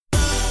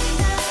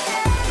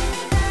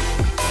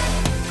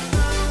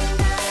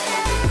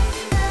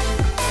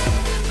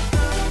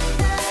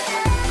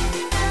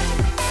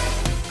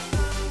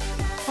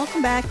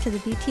Welcome back to the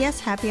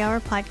BTS Happy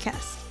Hour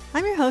podcast.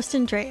 I'm your host,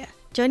 Andrea.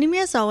 Joining me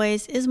as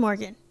always is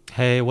Morgan.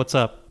 Hey, what's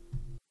up?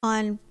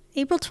 On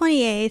April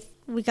 28th,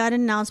 we got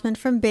an announcement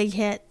from Big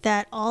Hit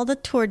that all the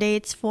tour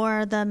dates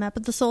for the Map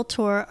of the Soul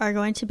tour are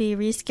going to be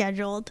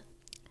rescheduled.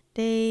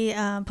 They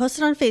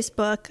posted on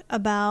Facebook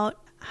about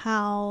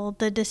how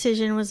the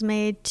decision was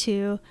made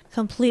to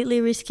completely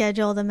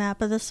reschedule the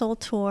Map of the Soul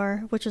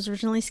tour, which was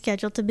originally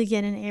scheduled to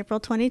begin in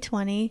April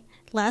 2020,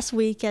 last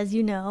week, as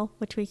you know,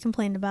 which we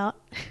complained about.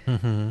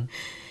 Mm-hmm.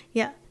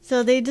 Yeah,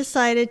 so they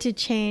decided to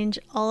change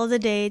all of the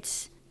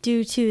dates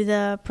due to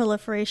the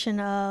proliferation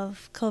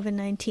of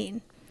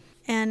COVID-19.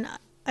 And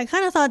I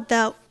kind of thought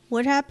that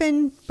would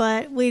happen,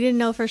 but we didn't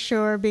know for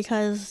sure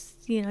because,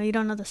 you know, you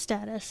don't know the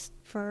status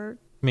for...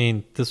 I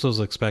mean, this was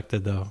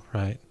expected though,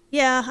 right?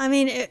 Yeah, I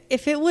mean,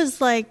 if it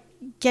was like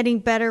getting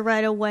better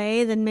right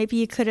away, then maybe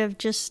you could have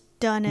just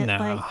done it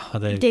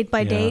date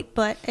by date.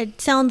 But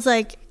it sounds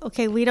like,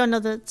 okay, we don't know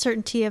the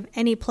certainty of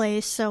any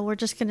place, so we're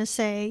just going to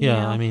say,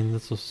 Yeah, I mean,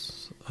 this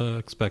was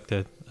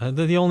expected.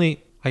 The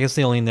only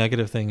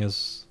negative thing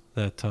is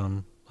that,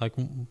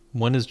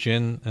 when is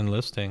Jin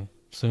enlisting?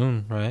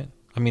 Soon, right?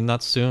 I mean,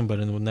 not soon, but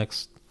in the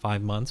next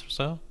 5 months or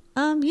so?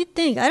 You'd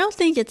think. I don't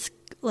think it's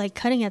like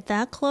cutting it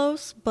that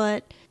close,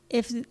 but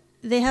if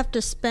they have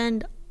to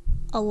spend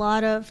a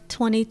lot of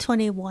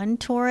 2021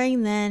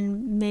 touring,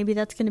 then maybe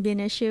that's going to be an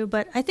issue.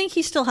 But I think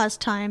he still has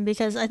time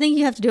because I think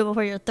you have to do it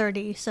before you're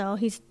 30. So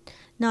he's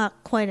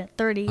not quite at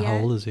 30 yet. How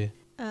old is he?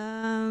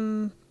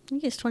 I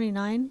think he's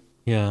 29.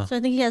 Yeah. So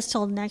I think he has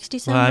till next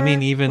December. Well, I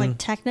mean, even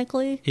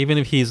technically, even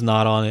if he's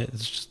not on it,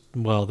 it's just,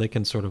 they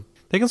can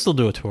still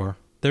do a tour.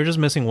 They're just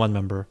missing one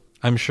member.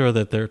 I'm sure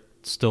that they're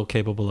still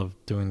capable of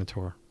doing the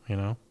tour, you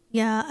know?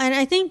 Yeah, and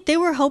I think they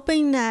were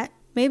hoping that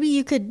maybe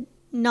you could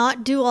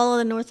not do all of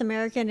the North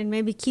American and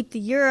maybe keep the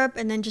Europe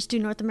and then just do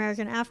North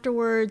American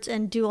afterwards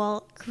and do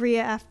all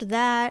Korea after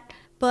that.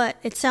 But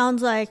it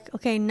sounds like,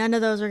 okay, none of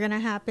those are going to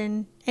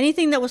happen.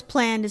 Anything that was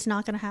planned is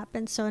not going to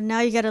happen. So now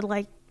you got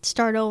to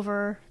start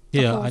over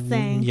the whole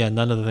thing. Yeah,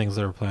 none of the things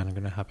that are planned are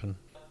going to happen.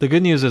 The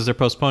good news is they're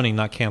postponing,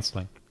 not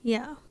canceling.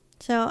 Yeah.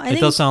 So it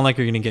does sound like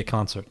you're going to get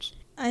concerts.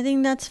 I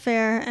think that's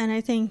fair. And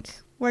I think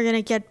we're going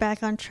to get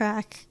back on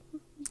track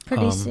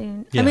pretty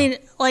soon. Yeah. I mean,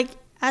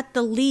 at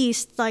the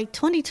least,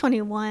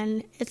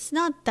 2021, it's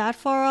not that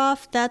far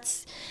off.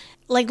 That's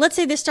let's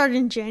say they started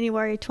in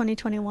January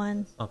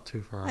 2021. Not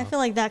too far off. I feel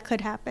like that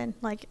could happen.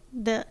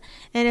 And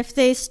if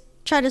they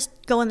try to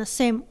go in the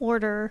same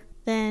order,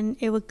 then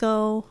it would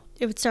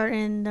start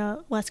in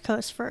the West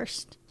Coast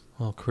first.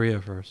 Well, Korea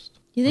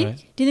first. You think?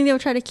 Right? Do you think they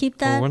would try to keep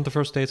that? Well, weren't the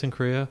first dates in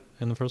Korea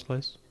in the first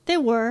place? They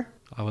were.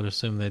 I would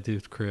assume they do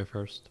Korea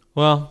first.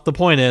 Well, the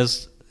point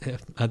is,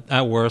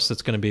 at worst,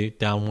 it's going to be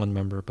down one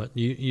member, but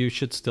you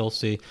should still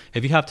see,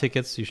 if you have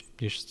tickets, you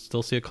should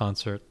still see a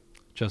concert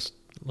just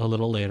a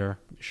little later.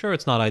 Sure,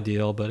 it's not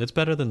ideal, but it's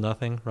better than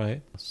nothing,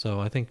 right? So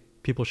I think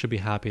people should be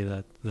happy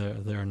that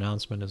their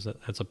announcement is that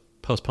it's a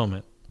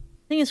postponement.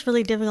 I think it's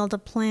really difficult to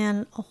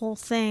plan a whole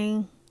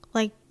thing,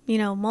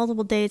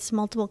 multiple dates,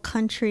 multiple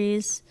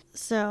countries.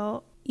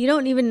 So you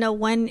don't even know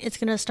when it's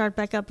going to start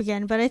back up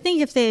again. But I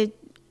think if they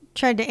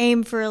tried to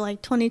aim for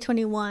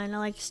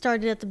 2021,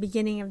 started at the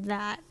beginning of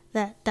that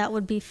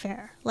would be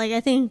fair. I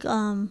think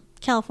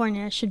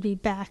California should be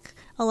back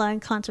allowing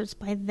concerts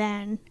by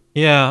then.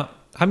 Yeah,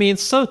 I mean,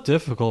 it's so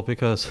difficult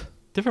because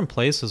different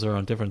places are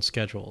on different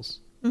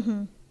schedules.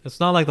 Mm-hmm. It's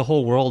not like the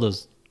whole world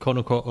is quote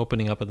unquote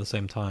opening up at the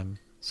same time.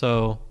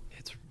 So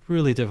it's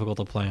really difficult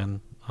to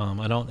plan.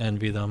 I don't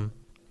envy them.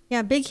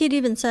 Yeah, Big Hit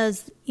even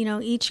says,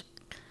 each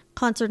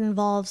concert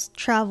involves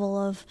travel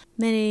of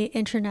many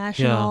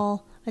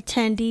international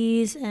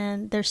attendees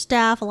and their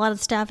staff. A lot of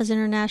the staff is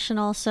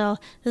international, so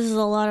this is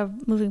a lot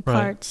of moving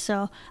parts.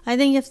 Right. So I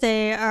think if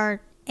they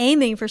are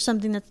aiming for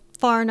something that's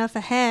far enough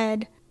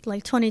ahead,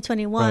 like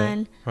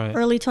 2021,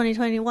 early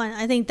 2021,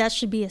 I think that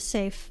should be a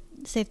safe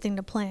thing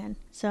to plan.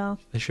 So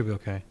they should be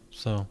okay.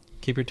 So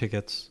keep your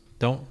tickets.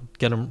 Don't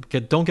get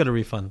a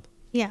refund.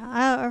 Yeah,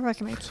 I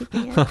recommend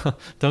keeping it.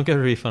 Don't get a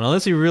refund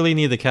unless you really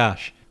need the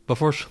cash.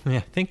 I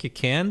think you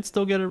can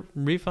still get a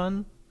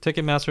refund.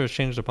 Ticketmaster has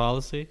changed the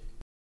policy.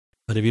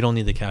 But if you don't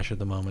need the cash at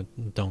the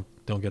moment, don't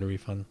get a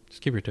refund.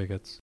 Just keep your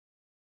tickets.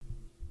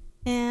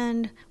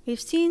 And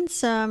we've seen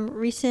some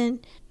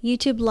recent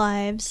YouTube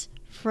lives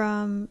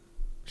from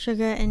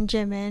Suga and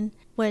Jimin,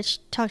 which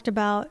talked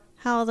about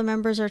how the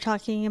members are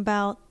talking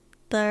about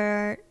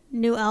their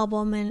new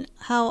album and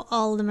how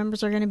all the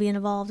members are going to be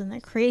involved in the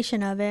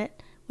creation of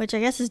it, which I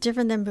guess is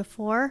different than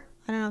before.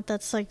 I don't know if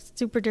that's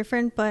super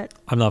different, but...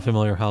 I'm not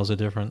familiar. How's it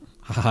different?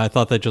 I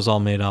thought they just all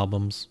made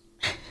albums.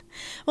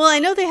 Well, I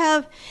know they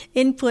have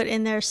input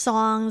in their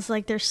songs,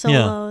 their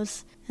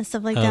solos and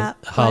stuff like that.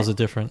 How's it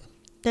different?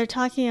 They're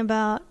talking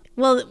about...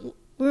 Well,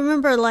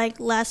 remember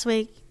last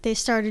week they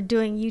started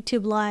doing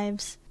YouTube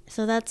lives.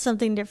 So that's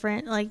something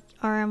different.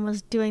 RM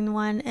was doing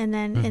one. And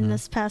then in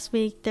this past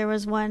week, there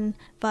was one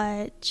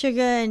by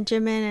Suga and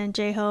Jimin and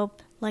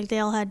J-Hope. They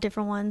all had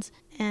different ones.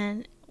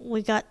 And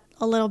we got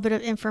a little bit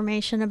of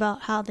information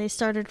about how they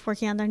started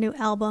working on their new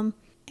album.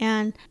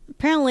 And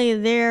apparently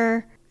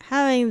they're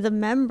having the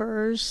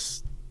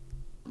members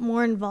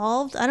more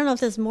involved. I don't know if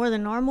that's more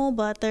than normal,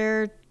 but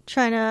they're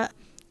trying to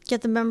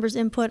get the members'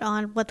 input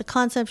on what the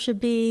concept should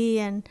be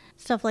and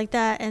stuff like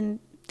that. And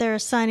they're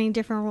assigning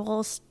different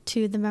roles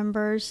to the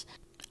members.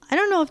 I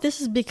don't know if this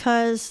is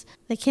because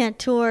they can't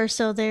tour,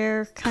 so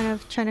they're kind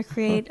of trying to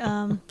create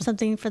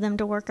something for them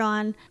to work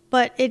on.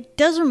 But it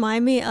does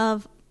remind me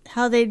of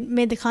how they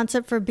made the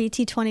concept for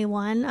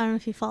BT21. I don't know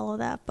if you follow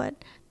that,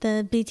 but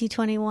the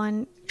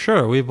BT21.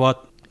 Sure, we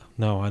bought...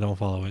 No, I don't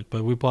follow it,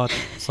 but we bought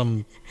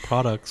some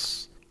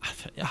products.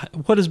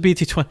 What is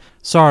BT20?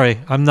 Sorry,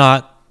 I'm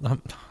not a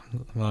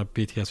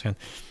BTS fan.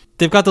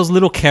 They've got those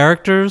little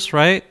characters,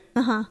 right?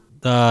 Uh-huh.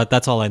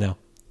 That's all I know.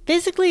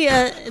 Basically,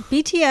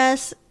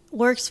 BTS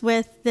works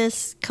with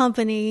this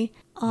company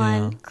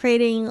on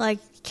creating like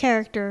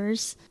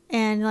characters,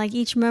 and like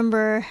each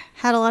member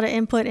had a lot of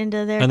input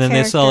into their and then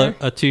character. they sell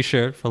a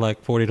t-shirt for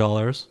like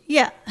 $40.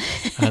 Yeah.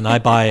 And I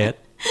buy it.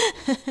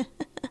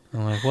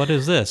 I'm like, what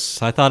is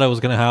this? I thought I was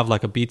going to have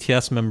like a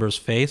BTS member's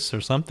face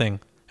or something,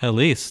 at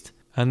least.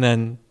 And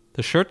then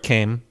the shirt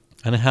came,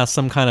 and it has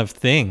some kind of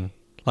thing,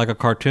 like a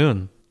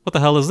cartoon. What the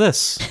hell is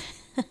this?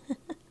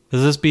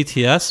 Is this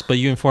BTS? But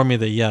you informed me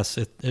that, yes,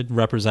 it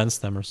represents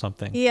them or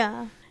something.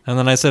 Yeah. And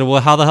then I said,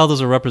 well, how the hell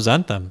does it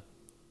represent them?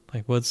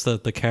 Like, what's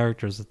the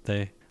characters that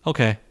they...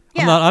 Okay.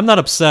 Yeah. I'm not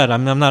upset.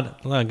 I'm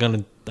not going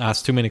to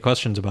ask too many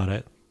questions about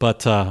it.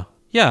 But,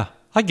 yeah,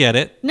 I get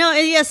it. No,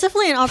 yeah, it's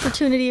definitely an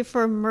opportunity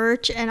for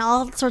merch and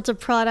all sorts of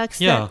products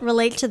that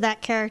relate to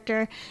that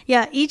character.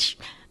 Yeah, each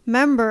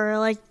member,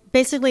 like,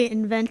 basically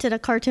invented a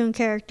cartoon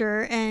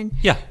character, and,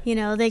 you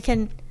know, they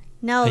can...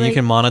 Now and you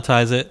can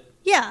monetize it.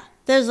 Yeah.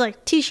 There's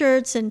like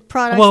t-shirts and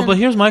products. Well, but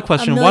here's my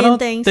question. Why don't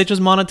they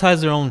just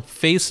monetize their own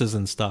faces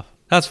and stuff?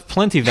 That's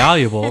plenty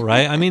valuable,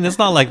 right? I mean, it's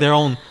not like their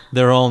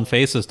own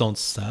faces don't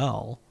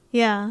sell.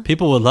 Yeah.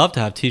 People would love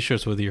to have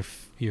t-shirts with your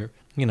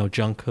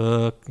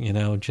Jungkook,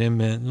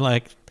 Jimin,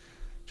 like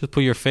just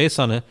put your face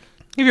on it.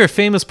 If you're a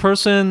famous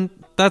person,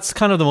 that's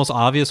kind of the most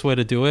obvious way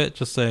to do it.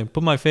 Just say,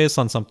 put my face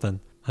on something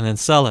and then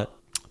sell it.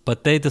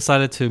 But they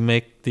decided to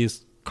make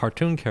these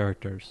cartoon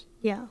characters.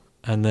 Yeah.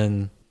 And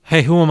then,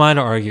 hey, who am I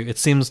to argue? It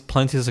seems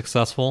plenty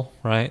successful,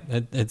 right?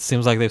 It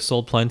seems like they've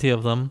sold plenty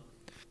of them.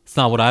 It's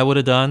not what I would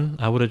have done.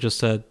 I would have just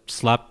said,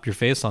 slap your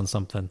face on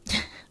something.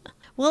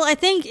 Well, I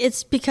think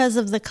it's because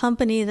of the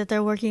company that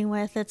they're working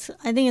with.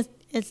 I think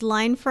it's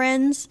Line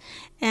Friends,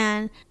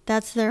 and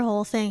that's their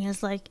whole thing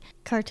is like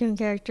cartoon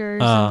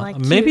characters and like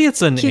maybe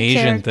it's an cute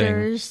Asian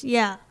characters. Thing.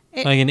 Yeah.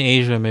 Like in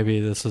Asia,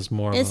 maybe this is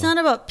more. It's not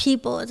about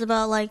people. It's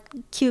about like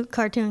cute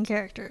cartoon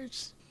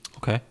characters.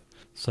 Okay,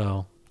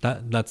 so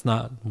that's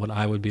not what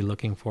I would be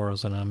looking for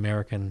as an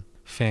American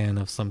fan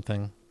of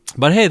something.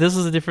 But hey, this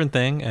is a different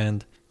thing,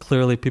 and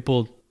clearly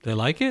people, they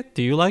like it.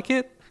 Do you like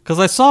it? Because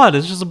I saw it.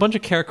 It's just a bunch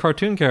of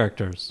cartoon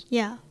characters.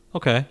 Yeah.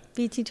 Okay.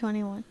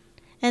 BT21.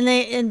 And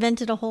they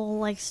invented a whole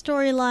like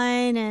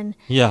storyline, and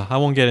yeah, I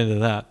won't get into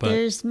that. But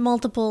there's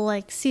multiple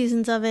like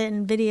seasons of it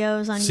and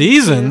videos on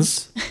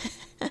seasons.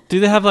 YouTube. Do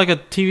they have like a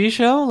TV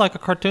show, like a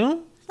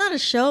cartoon? It's not a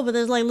show, but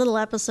there's like little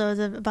episodes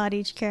about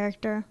each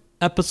character.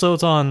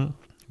 Episodes on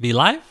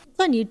VLive? It's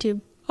on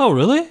YouTube. Oh,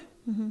 really?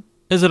 Mm-hmm.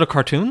 Is it a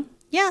cartoon?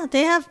 Yeah,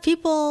 they have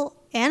people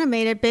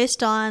animated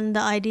based on the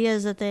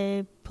ideas that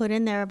they put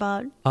in there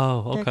about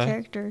their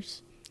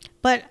characters.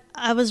 But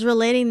I was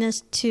relating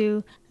this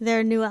to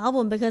their new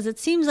album because it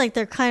seems like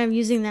they're kind of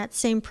using that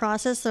same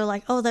process. They're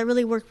like, oh, that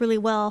really worked really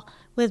well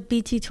with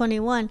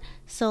BT21.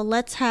 So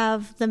let's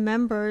have the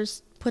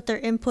members put their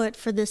input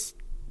for the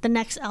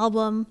next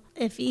album.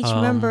 If each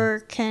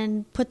member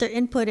can put their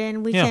input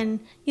in, we can,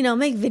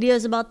 make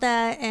videos about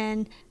that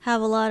and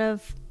have a lot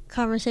of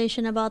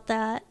conversation about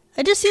that.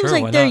 It just seems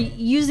like they're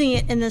using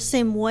it in the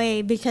same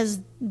way because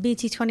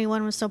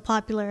BT21 was so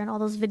popular and all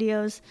those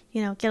videos,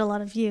 get a lot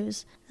of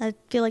views. I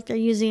feel like they're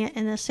using it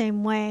in the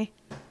same way.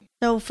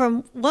 So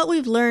from what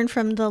we've learned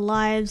from the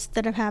lives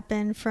that have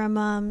happened from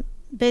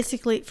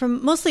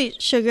from mostly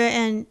Suga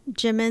and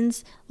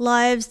Jimin's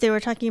lives, they were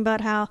talking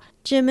about how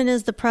Jimin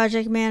is the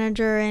project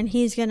manager and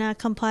he's going to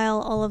compile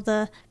all of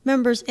the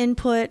members'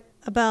 input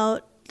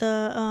about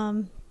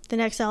the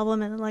next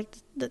album and like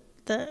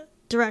the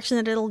direction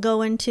that it'll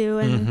go into,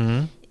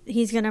 and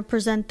he's going to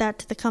present that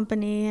to the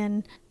company,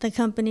 and the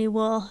company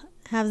will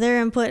have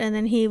their input, and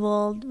then he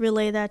will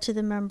relay that to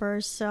the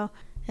members. So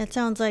it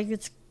sounds like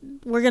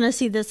we're going to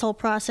see this whole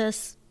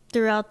process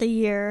throughout the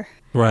year.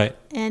 Right.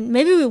 And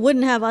maybe we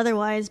wouldn't have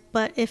otherwise,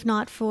 but if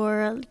not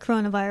for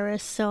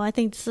coronavirus. So I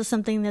think this is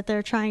something that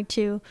they're trying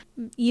to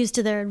use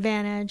to their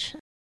advantage.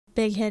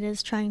 Big Hit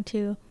is trying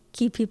to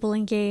keep people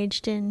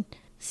engaged in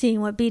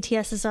seeing what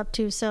BTS is up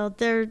to. So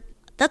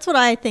that's what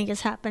I think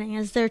is happening,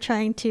 is they're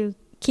trying to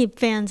keep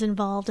fans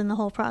involved in the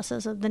whole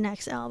process of the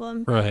next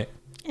album. Right.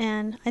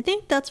 And I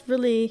think that's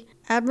really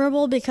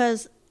admirable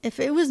because if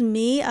it was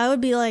me, I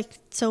would be like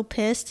so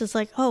pissed. It's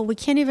like, oh, we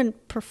can't even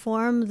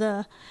perform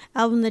the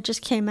album that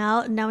just came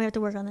out, and now we have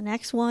to work on the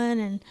next one,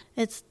 and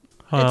it's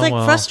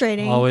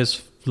frustrating.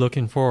 Always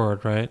looking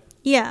forward, right?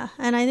 Yeah,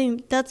 and I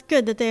think that's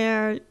good that they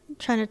are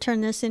trying to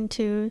turn this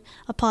into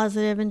a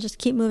positive and just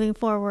keep moving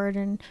forward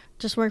and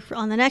just work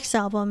on the next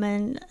album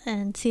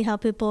and see how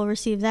people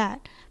receive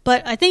that.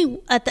 But I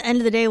think at the end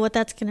of the day, what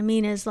that's going to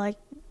mean is like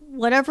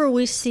whatever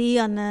we see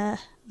on the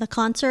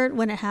concert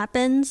when it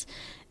happens,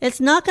 it's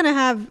not going to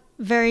have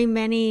very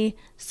many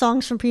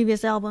songs from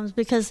previous albums,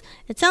 because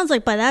it sounds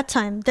like by that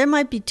time there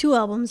might be 2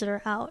 albums that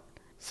are out.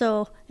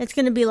 So it's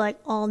going to be like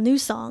all new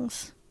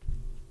songs.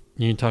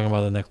 You're talking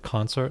about the next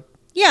concert?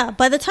 Yeah,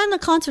 by the time the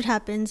concert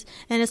happens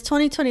and it's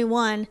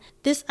 2021,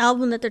 this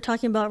album that they're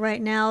talking about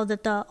right now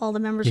that all the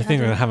members you think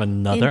they're going to have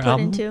another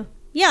album? Into.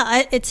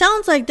 Yeah, it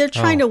sounds like they're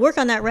trying to work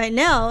on that right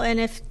now. And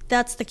if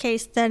that's the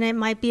case, then it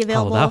might be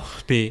available. Oh, that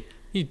would be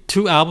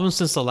 2 albums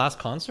since the last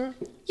concert?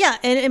 Yeah,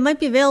 and it might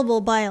be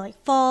available by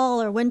like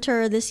fall or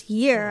winter this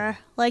year.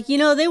 Like,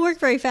 they work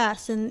very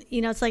fast, and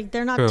it's like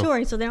they're not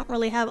touring, so they don't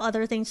really have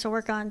other things to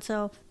work on.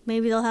 So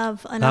maybe they'll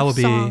have enough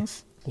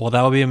songs. Well,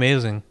 that would be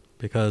amazing,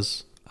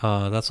 because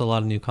that's a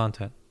lot of new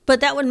content.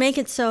 But that would make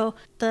it so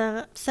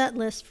the set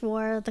list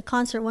for the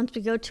concert, once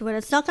we go to it,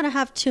 it's not going to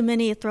have too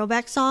many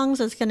throwback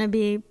songs. It's going to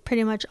be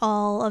pretty much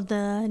all of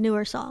the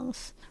newer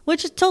songs,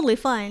 which is totally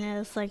fine.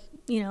 It's like,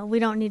 we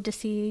don't need to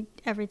see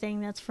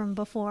everything that's from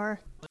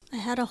before. I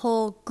had a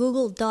whole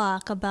Google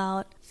Doc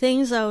about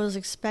things I was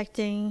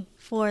expecting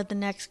for the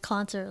next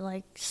concert,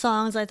 like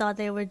songs I thought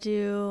they would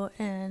do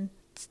and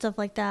stuff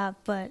like that.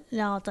 But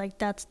now it's like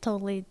that's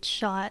totally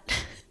shot.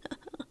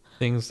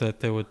 Things that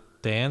they would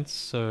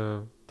dance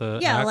or the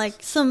acts? Like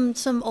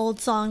some old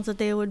songs that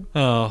they would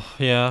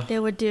they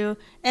would do.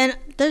 And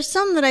there's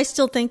some that I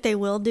still think they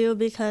will do,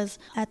 because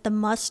at the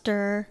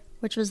Muster,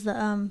 which was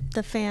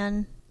the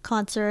fan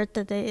concert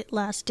that they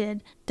last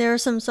did, there are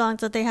some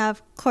songs that they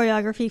have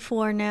choreography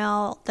for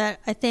now that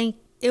I think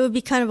it would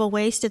be kind of a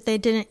waste if they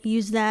didn't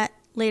use that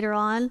later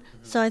on.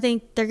 So I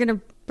think they're gonna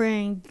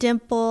bring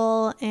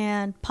Dimple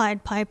and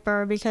Pied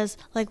Piper, because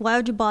like why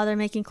would you bother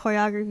making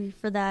choreography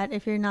for that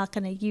if you're not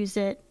gonna use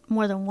it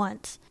more than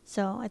once?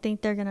 So I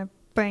think they're gonna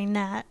bring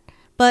that.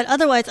 But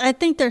otherwise I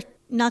think they're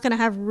not gonna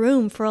have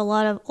room for a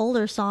lot of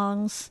older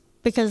songs,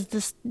 because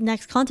this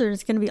next concert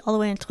is going to be all the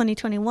way in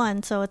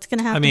 2021, so it's going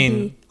to have to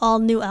be all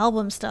new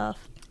album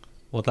stuff.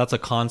 Well, that's a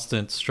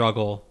constant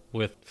struggle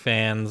with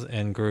fans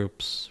and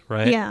groups,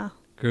 right? Yeah.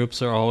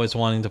 Groups are always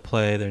wanting to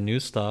play their new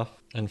stuff,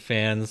 and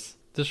fans...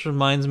 This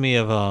reminds me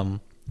of...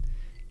 God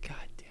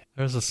damn.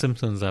 There's a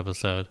Simpsons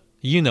episode.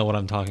 You know what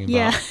I'm talking about.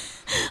 Yeah.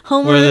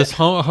 Homer, where there's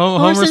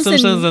Homer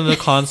Simpson's in the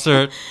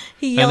concert,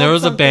 and there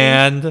was a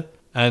band,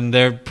 and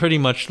they're pretty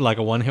much like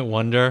a one-hit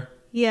wonder.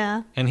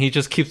 Yeah. And he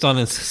just keeps on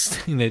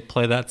insisting they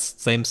play that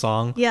same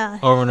song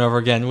over and over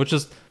again, which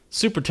is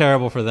super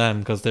terrible for them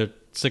because they're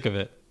sick of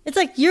it. It's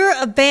like you're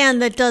a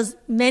band that does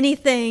many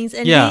things,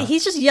 and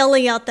he's just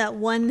yelling out that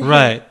one hit.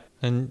 Right.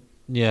 And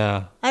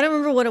I don't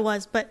remember what it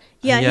was, but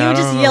he would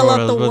just yell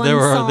out the one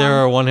song. They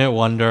were a one-hit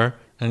wonder,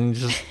 and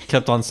he just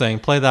kept on saying,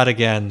 play that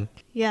again.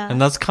 Yeah. And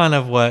that's kind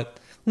of what,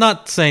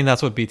 not saying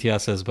that's what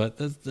BTS is, but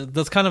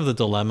that's kind of the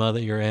dilemma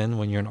that you're in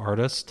when you're an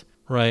artist,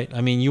 right?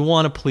 I mean, you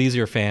want to please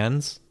your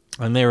fans,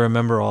 and they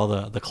remember all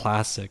the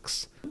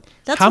classics.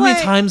 How many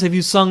times have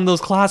you sung those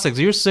classics?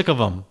 You're sick of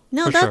them.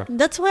 No,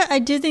 that's why I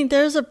do think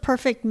there's a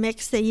perfect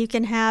mix that you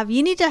can have.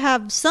 You need to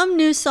have some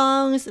new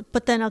songs,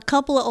 but then a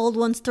couple of old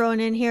ones thrown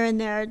in here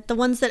and there, the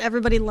ones that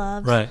everybody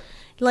loves. Right.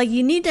 Like,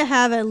 you need to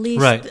have at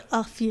least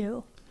a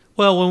few.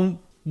 Well,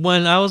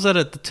 when I was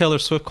at the Taylor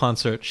Swift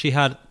concert, she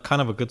had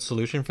kind of a good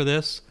solution for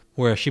this,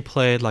 where she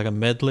played like a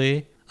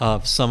medley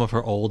of some of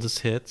her oldest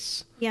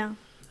hits. Yeah.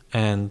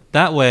 And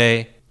that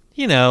way...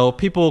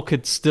 people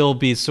could still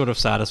be sort of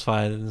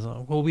satisfied.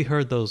 And, well, we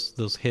heard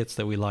those hits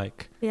that we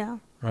like. Yeah.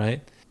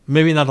 Right?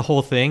 Maybe not the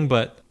whole thing,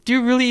 but do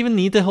you really even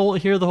need to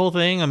hear the whole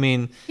thing? I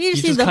mean... You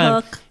just need the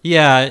hook.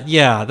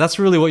 Yeah. That's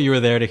really what you were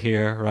there to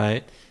hear,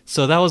 right?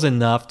 So that was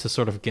enough to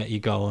sort of get you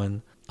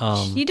going.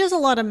 She does a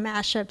lot of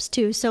mashups,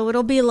 too. So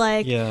it'll be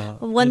like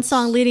one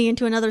song leading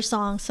into another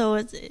song.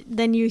 So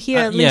then you hear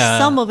at least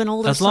some of an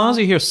older song. As long as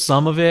you hear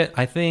some of it,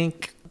 I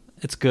think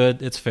it's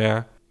good. It's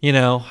fair.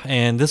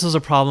 And this is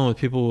a problem with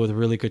people with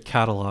really good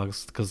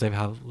catalogs, because they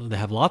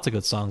have lots of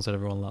good songs that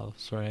everyone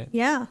loves, right?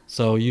 Yeah.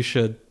 So you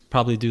should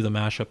probably do the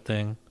mashup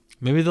thing.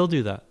 Maybe they'll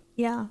do that.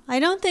 Yeah. I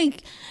don't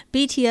think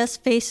BTS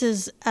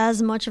faces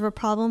as much of a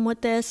problem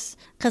with this,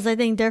 because I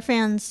think their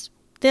fans,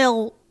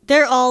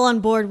 they're all on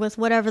board with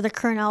whatever the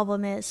current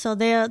album is, so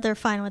they're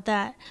fine with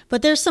that.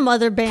 But there's some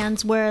other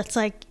bands where it's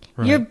like,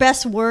 your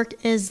best work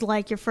is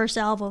like your first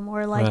album,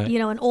 or like,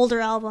 an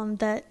older album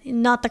that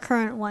not the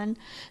current one.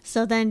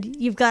 So then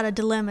you've got a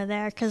dilemma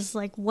there, because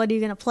like, what are you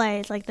going to play?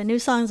 It's like the new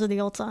songs or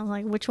the old songs,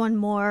 like which one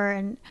more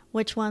and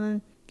which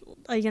one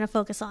are you going to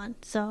focus on?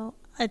 So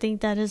I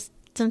think that is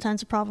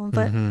sometimes a problem,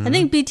 but I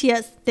think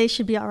BTS, they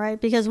should be all right,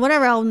 because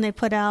whatever album they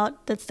put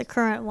out, that's the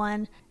current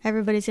one,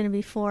 everybody's going to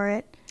be for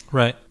it.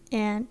 Right.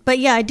 But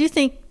yeah, I do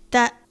think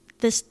that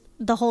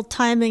the whole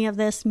timing of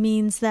this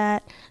means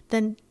that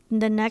the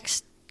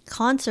next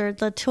concert,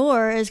 the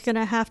tour, is going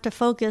to have to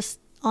focus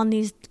on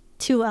these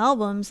 2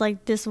 albums,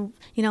 like this,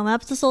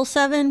 Map of the Soul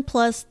 7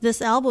 plus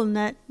this album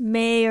that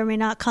may or may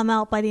not come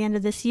out by the end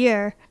of this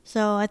year.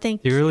 So I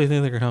think... Do you really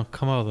think they're going to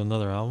come out with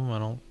another album? I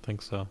don't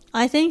think so.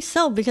 I think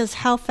so, because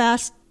how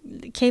fast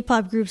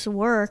K-pop groups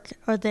work,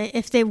 or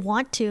if they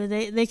want to,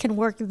 they can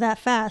work that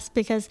fast,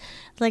 because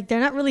like they're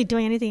not really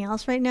doing anything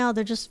else right now.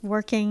 They're just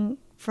working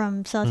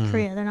from South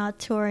Korea. They're not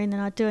touring. They're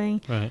not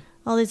doing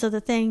all these other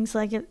things.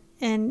 Like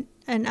and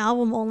an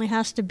album only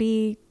has to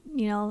be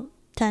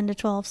 10 to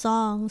 12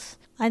 songs.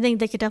 I think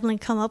they could definitely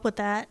come up with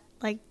that,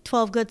 like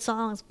 12 good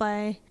songs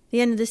by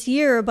the end of this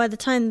year, or by the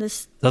time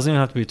this doesn't even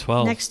have to be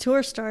 12 next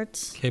tour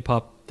starts.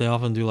 K-pop, they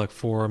often do like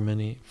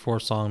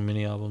 4-song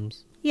mini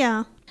albums.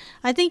 Yeah,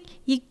 I think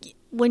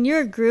when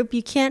you're a group,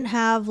 you can't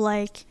have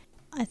like,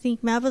 I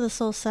think Map of the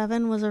Soul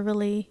 7 was a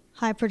really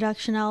high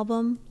production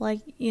album.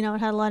 Like, it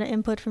had a lot of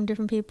input from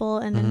different people,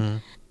 and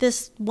then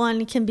this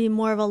one can be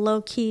more of a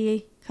low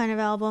key kind of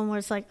album where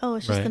it's like, oh,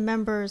 it's just the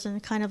members,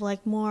 and kind of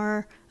like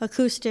more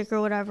acoustic or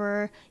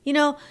whatever. You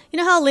know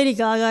how Lady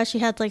Gaga, she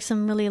had like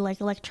some really like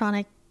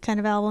electronic kind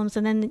of albums,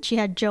 and then she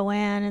had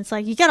Joanne, and it's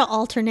like you gotta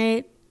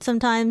alternate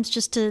sometimes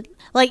just to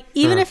like,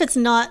 even if it's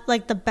not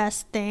like the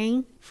best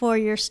thing for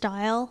your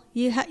style,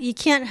 you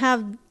can't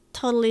have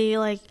totally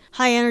like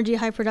high energy,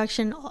 high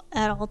production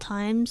at all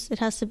times. It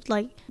has to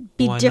like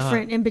be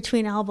different in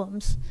between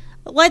albums.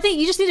 Well, I think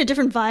you just need a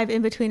different vibe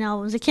in between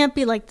albums. It can't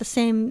be like the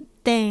same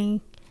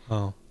thing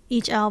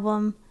each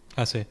album.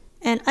 I see.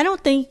 And I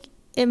don't think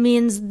it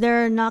means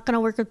they're not going to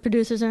work with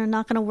producers, and they're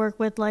not going to work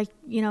with like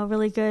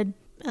really good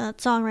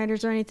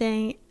songwriters or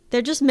anything.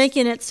 They're just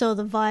making it so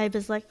the vibe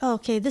is like, oh,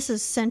 okay, this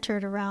is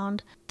centered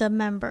around the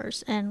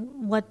members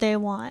and what they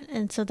want,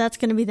 and so that's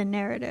going to be the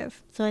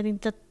narrative. So I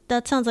think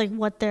that sounds like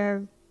what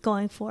they're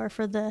going for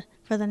the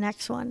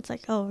next one. It's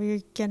like, oh,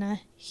 you're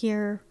gonna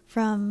hear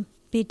from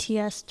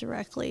BTS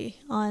directly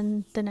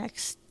on the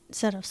next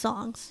set of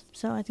songs.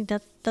 So I think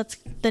that's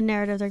the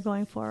narrative they're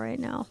going for right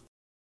now.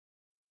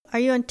 Are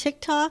you on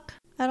TikTok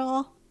at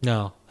all?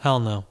 No,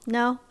 hell no.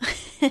 No?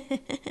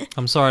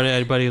 I'm sorry to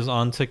anybody who's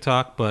on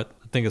TikTok, but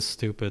I think it's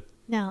stupid.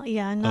 No,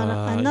 yeah, I'm not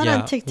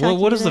on TikTok.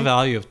 What is the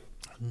value of...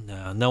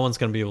 No one's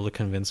going to be able to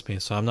convince me,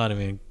 so I'm not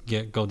even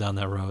going to go down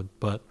that road.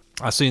 But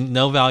I see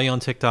no value on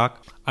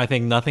TikTok. I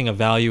think nothing of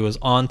value is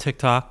on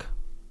TikTok.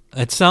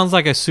 It sounds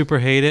like I super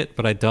hate it,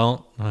 but I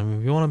don't. I mean,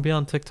 if you want to be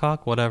on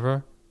TikTok,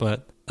 whatever.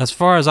 But as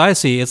far as I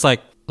see, it's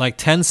like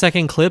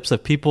 10-second clips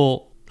of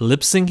people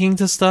lip syncing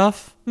to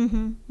stuff.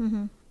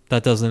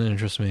 That doesn't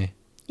interest me.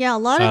 Yeah, a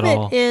lot of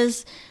it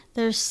is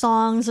there's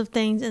songs of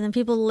things, and then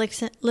people lip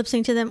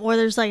sync to them, or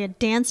there's like a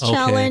dance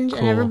challenge,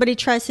 and everybody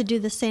tries to do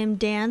the same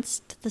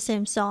dance to the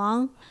same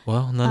song.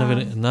 Well,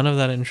 none of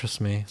that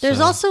interests me. There's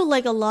also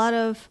like a lot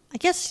of, I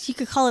guess you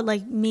could call it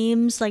like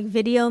memes, like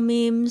video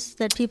memes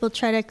that people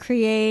try to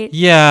create.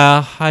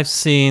 Yeah, I've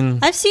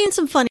seen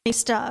some funny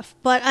stuff,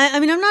 but I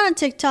mean, I'm not on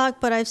TikTok,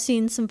 but I've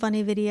seen some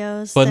funny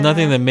videos. But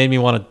nothing that made me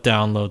want to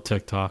download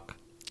TikTok.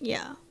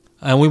 Yeah.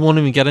 And we won't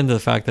even get into the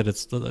fact that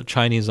it's the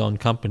Chinese-owned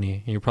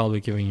company. You're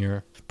probably giving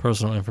your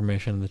personal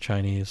information to the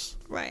Chinese,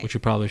 right? Which you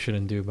probably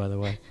shouldn't do, by the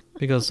way,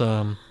 because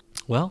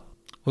well,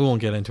 we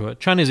won't get into it.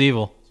 China's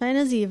evil.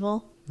 China's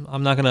evil.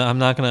 I'm not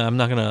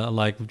gonna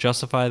like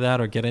justify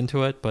that or get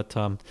into it, but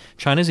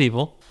China's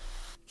evil.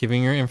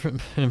 Giving your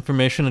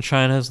information to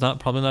China is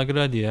probably not a good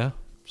idea,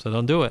 so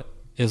don't do it.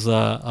 Is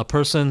a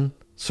person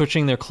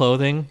switching their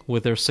clothing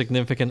with their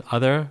significant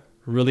other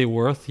really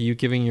worth you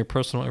giving your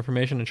personal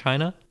information to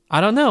China? I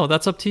don't know.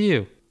 That's up to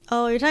you.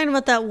 Oh, you're talking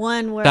about that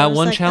one where that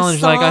one like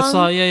challenge, like I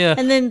saw, yeah.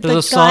 And then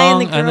there's the guy song,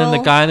 and the girl, and then the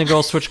guy and the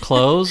girl switch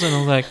clothes, and I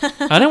was like,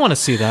 I didn't want to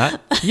see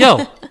that.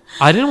 Yo,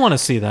 I didn't want to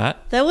see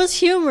that. That was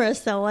humorous,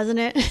 though, wasn't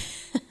it?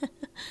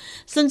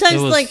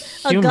 Sometimes, like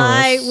humorous. A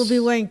guy will be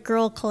wearing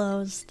girl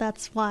clothes.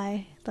 That's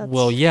why.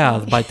 Well, yeah,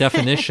 by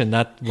definition,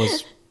 that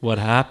was what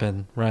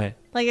happened, right?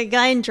 Like a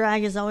guy in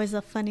drag is always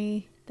a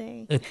funny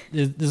thing.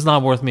 It's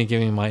not worth me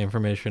giving my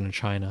information to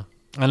China.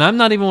 And I'm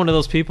not even one of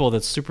those people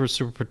that's super,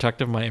 super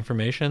protective of my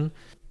information.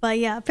 But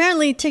yeah,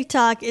 apparently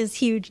TikTok is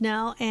huge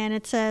now. And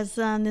it says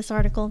on this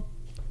article,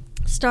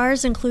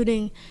 stars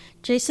including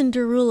Jason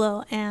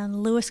Derulo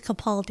and Louis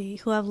Capaldi,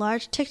 who have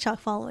large TikTok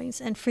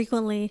followings and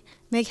frequently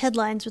make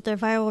headlines with their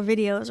viral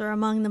videos, are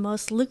among the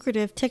most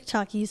lucrative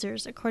TikTok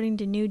users, according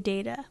to new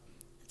data.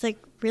 It's like,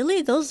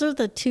 really? Those are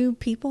the two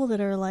people that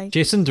are like...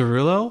 Jason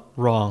Derulo?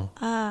 Wrong.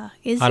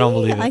 Is he? I don't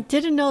believe it. I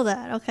didn't know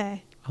that.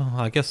 Okay. Oh,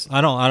 I guess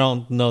I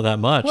don't know that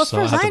much. Well, as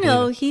far as I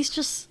know, he's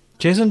just...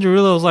 Jason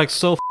Derulo is like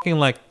so fucking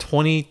like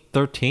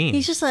 2013.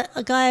 He's just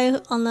a guy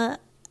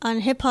on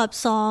hip hop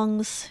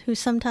songs who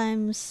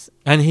sometimes...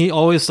 And he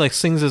always like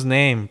sings his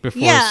name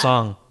before his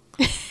song.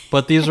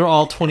 But these are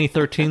all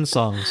 2013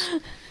 songs.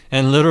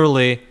 And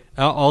literally,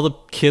 all the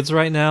kids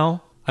right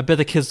now, I bet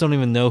the kids don't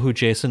even know who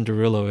Jason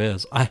Derulo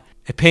is.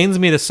 It pains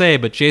me to say,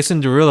 but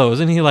Jason Derulo,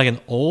 isn't he like an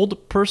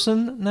old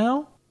person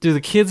now? Do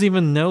the kids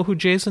even know who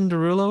Jason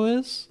Derulo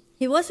is?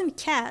 He was in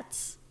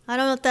Cats. I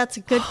don't know if that's a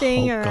good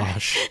thing or... Oh,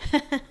 gosh.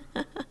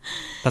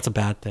 That's a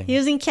bad thing. He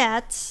was in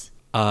Cats.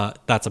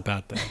 That's a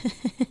bad thing.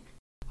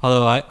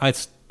 Although I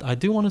I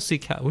do want to see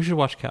Cats. We should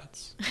watch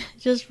Cats.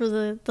 Just for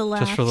the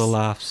laughs. Just for the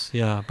laughs,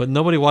 yeah. But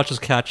nobody watches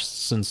Cats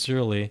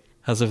sincerely,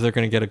 as if they're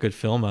going to get a good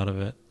film out of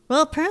it.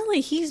 Well,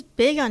 apparently he's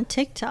big on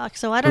TikTok,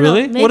 so I don't know.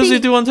 Really? What does he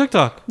do on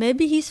TikTok?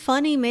 Maybe he's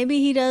funny. Maybe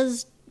he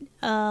does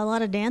a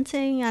lot of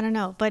dancing. I don't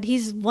know. But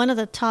he's one of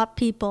the top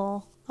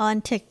people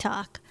on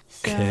TikTok.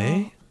 So,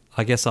 okay.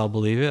 I guess I'll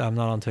believe it. I'm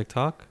not on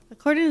TikTok.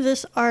 According to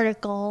this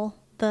article,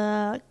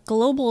 the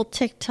global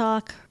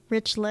TikTok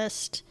rich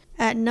list,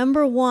 at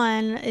number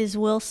 1 is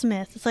Will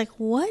Smith. It's like,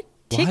 what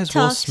TikToks Why is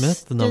Will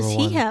Smith the number does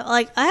one? he have?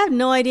 Like, I have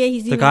no idea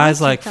he's even The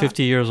guy's on like TikTok.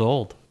 50 years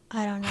old.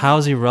 I don't know. How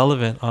is he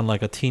relevant on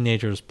like a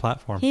teenager's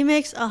platform? He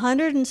makes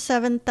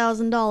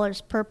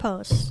 $107,000 per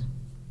post.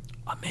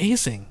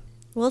 Amazing.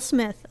 Will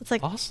Smith. It's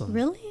like, awesome.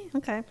 Really?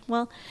 Okay.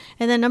 Well,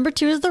 and then number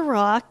 2 is The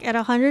Rock at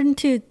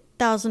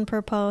 $102,000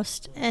 per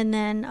post. And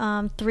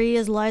then 3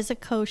 is Liza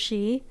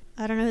Koshy.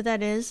 I don't know who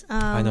that is.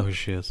 I know who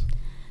she is.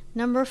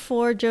 Number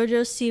 4,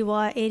 JoJo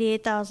Siwa,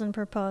 $88,000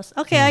 per post.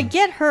 Okay, I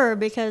get her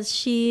because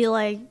she's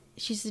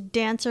a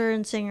dancer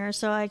and singer,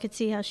 so I could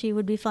see how she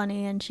would be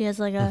funny, and she has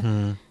like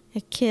a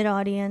kid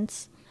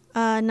audience.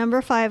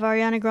 Number 5,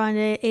 Ariana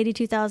Grande,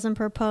 $82,000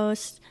 per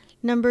post.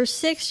 Number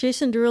 6,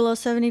 Jason Derulo,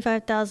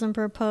 $75,000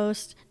 per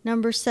post.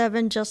 Number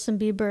 7, Justin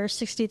Bieber,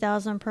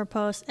 $60,000 per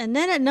post. And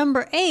then at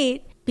number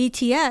 8,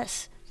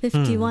 BTS,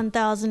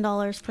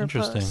 $51,000 per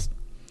post.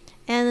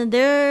 And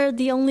they're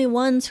the only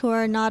ones who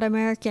are not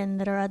American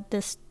that are at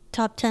this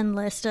top 10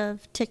 list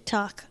of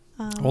TikTok.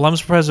 Well, I'm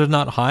surprised they're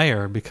not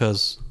higher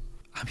because,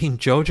 I mean,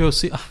 I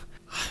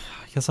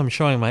guess I'm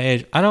showing my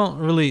age. I don't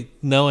really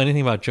know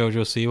anything about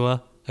JoJo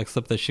Siwa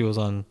except that she was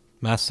on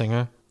Masked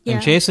Singer. Yeah.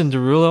 And Jason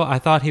Derulo, I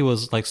thought he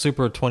was like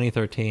super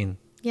 2013.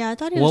 Yeah, I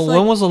thought he was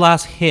when was the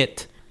last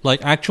hit?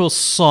 Like actual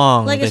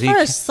song? Like as far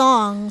as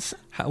songs.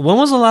 When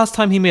was the last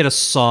time he made a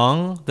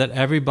song that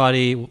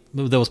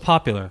was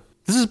popular?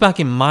 This is back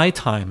in my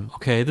time,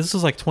 okay? This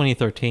is like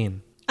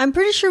 2013. I'm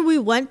pretty sure we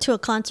went to a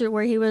concert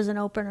where he was an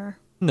opener.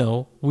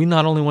 No, we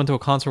not only went to a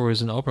concert where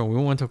he's an opener,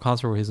 we went to a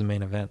concert where he's the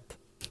main event.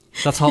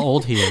 That's how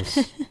old he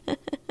is.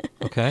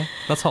 Okay?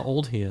 That's how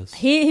old he is.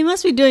 He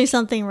must be doing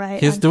something right.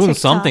 He's doing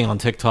something on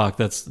TikTok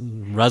that's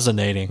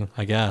resonating,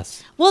 I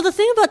guess. Well, the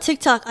thing about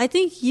TikTok, I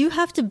think you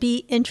have to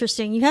be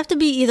interesting. You have to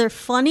be either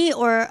funny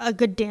or a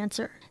good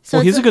dancer. So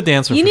he's a good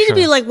dancer. You need to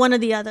be like one or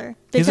the other.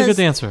 He's a good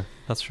dancer.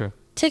 That's true.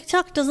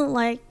 TikTok doesn't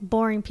like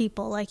boring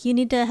people. Like you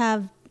need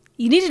to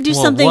do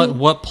something.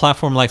 What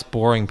platform likes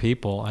boring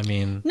people? I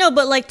mean, no,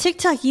 but like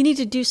TikTok, you need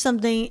to do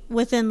something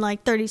within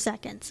like 30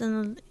 seconds,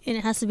 and it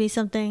has to be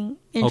something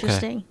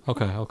interesting.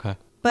 Okay.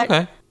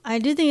 But I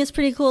do think it's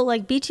pretty cool.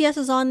 Like BTS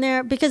is on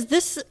there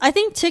because I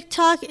think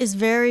TikTok is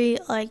very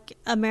like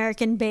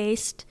American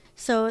based.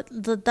 So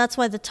that's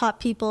why the top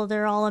people,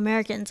 they're all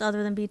Americans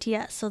other than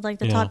BTS. So like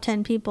the top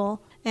 10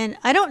 people, and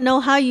I don't know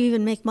how you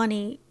even make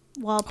money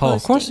while posting. Oh,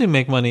 of course you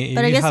make money.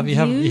 But you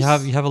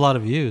have a lot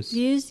of views.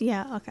 Views,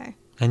 yeah, okay.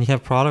 And you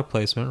have product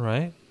placement,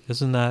 right?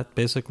 Isn't that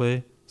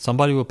basically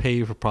somebody will pay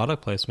you for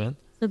product placement?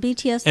 So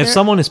BTS. If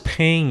someone is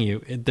paying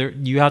you,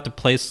 you have to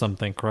place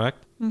something,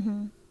 correct?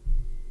 Mm-hmm.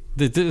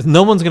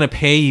 No one's gonna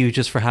pay you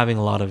just for having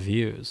a lot of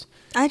views.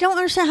 I don't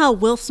understand how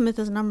Will Smith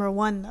is number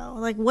 1 though.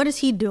 Like, what is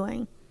he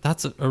doing?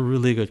 That's a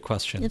really good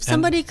question. If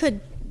somebody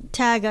could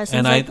tag us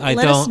and let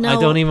us know.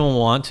 I don't even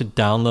want to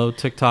download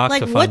TikTok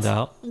to find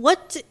out.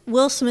 What's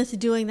Will Smith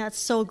doing that's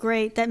so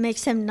great that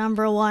makes him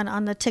number 1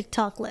 on the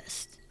TikTok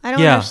list? I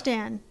don't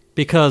understand.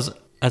 Because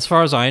as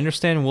far as I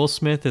understand, Will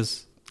Smith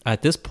is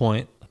at this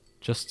point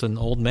just an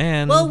old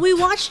man. Well, we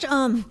watched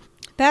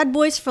Bad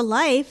Boys for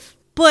Life,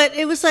 but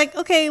it was like,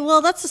 okay,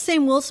 well, that's the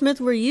same Will Smith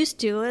we're used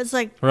to. It's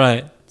like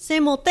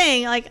same old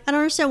thing. Like, I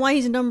don't understand why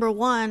he's number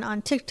 1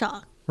 on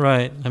TikTok.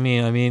 Right. I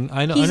mean,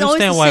 I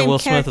understand why Will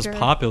Smith is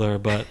popular,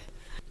 but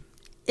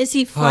is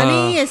he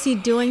funny? Is he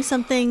doing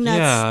something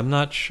that's I'm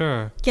not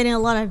sure. Getting a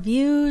lot of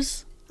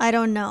views? I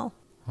don't know.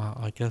 Well,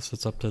 I guess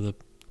it's up to the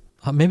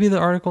maybe the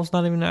article's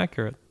not even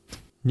accurate.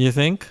 You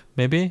think?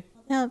 Maybe?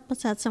 Yeah,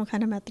 let's add some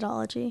kind of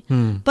methodology.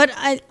 But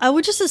I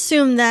would just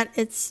assume that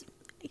it's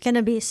going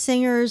to be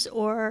singers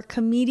or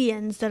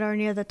comedians that are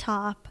near the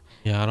top.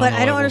 Yeah,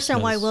 I don't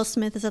understand why Will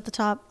Smith is at the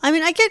top. I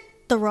mean, I get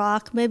The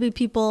Rock. Maybe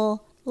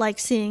people like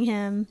seeing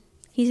him.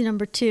 He's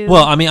number 2.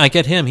 Well, I mean, I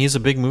get him. He's a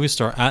big movie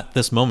star at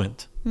this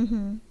moment.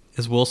 Mm-hmm.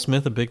 Is Will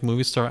Smith a big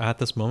movie star at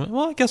this moment?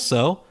 Well, I guess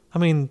so. I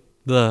mean,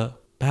 the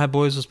Bad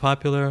Boys was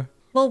popular.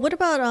 Well, what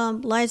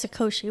about Liza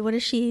Koshy? What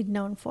is she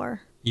known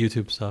for?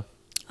 YouTube stuff.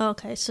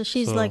 Okay, so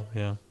she's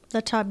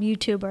the top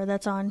YouTuber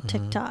that's on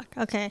TikTok.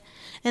 Okay,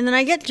 and then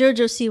I get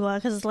JoJo Siwa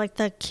because like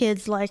the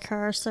kids like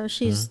her, so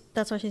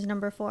that's why she's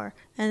number 4.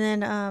 And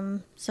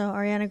then so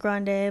Ariana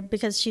Grande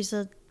because she's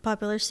a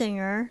popular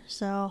singer,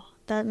 so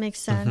that makes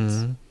sense.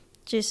 Mm-hmm.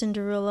 Jason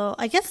Derulo,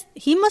 I guess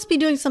he must be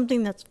doing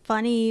something that's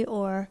funny,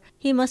 or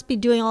he must be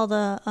doing all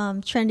the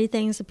trendy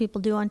things that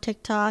people do on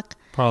TikTok.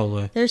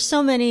 Probably. There's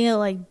so many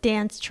like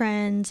dance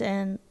trends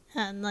and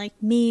like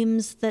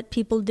memes that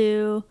people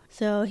do,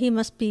 so he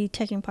must be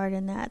taking part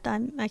in that.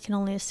 I can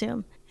only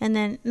assume. And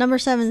then number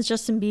 7 is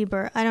Justin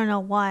Bieber. I don't know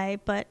why,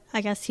 but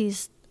I guess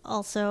he's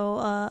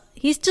also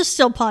he's just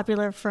so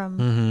popular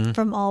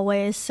from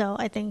always. So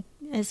I think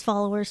his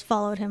followers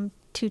followed him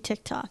to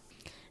TikTok.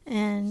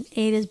 And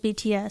 8 is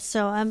BTS.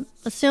 So I'm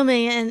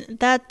assuming, and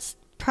that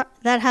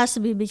has to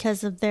be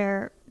because of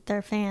their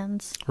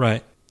fans.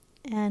 Right.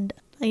 And,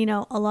 you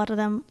know, a lot of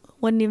them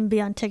wouldn't even be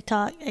on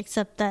TikTok,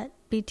 except that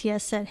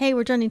BTS said, hey,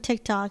 we're joining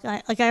TikTok.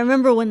 I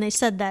remember when they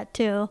said that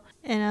too.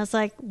 And I was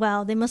like,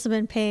 wow, they must have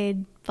been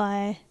paid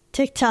by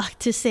TikTok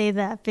to say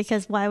that,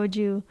 because why would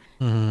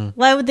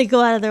they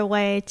go out of their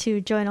way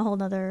to join a whole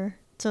nother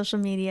social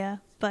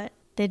media? But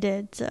they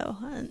did. So,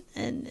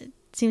 and it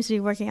seems to be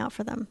working out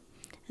for them.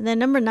 And then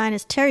number 9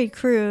 is Terry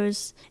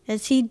Crews.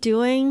 Is he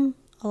doing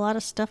a lot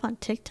of stuff on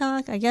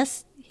TikTok? I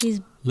guess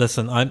he's...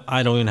 Listen,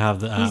 I don't even have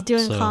the app. He's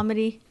doing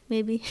comedy,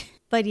 maybe.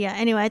 But yeah,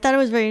 anyway, I thought it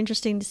was very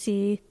interesting to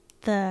see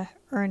the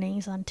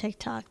earnings on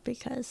TikTok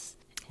because...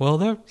 Well,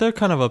 they're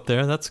kind of up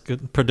there. That's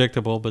good.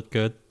 Predictable, but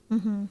good.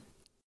 Mm-hmm.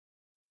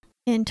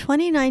 In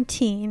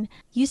 2019,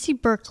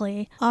 UC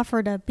Berkeley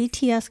offered a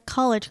BTS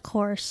college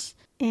course,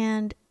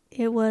 and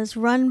it was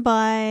run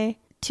by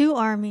 2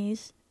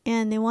 armies,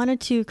 and they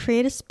wanted to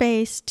create a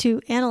space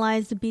to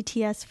analyze the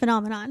BTS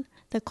phenomenon.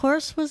 The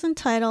course was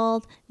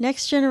entitled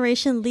Next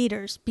Generation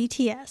Leaders,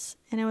 BTS,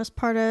 and it was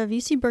part of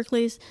UC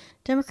Berkeley's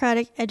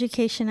Democratic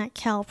Education at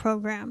Cal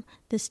program,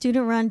 the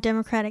student-run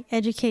democratic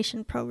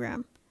education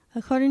program.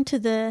 According to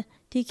the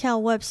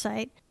DeCal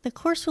website, the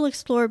course will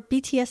explore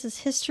BTS's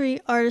history,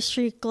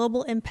 artistry,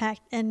 global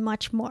impact, and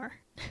much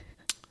more.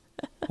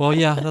 Well,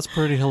 yeah, that's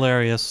pretty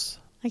hilarious.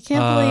 I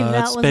can't believe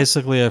that was... It's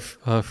basically a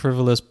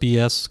frivolous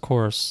BS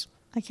course.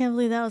 I can't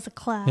believe that was a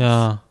class.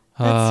 Yeah.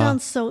 That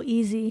sounds so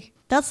easy.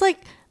 That's like...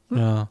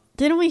 Yeah.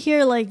 Didn't we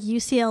hear like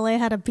UCLA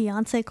had a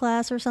Beyonce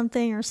class or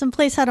something, or some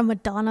place had a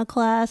Madonna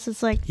class?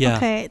 It's like,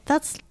 okay,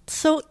 that's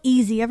so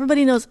easy.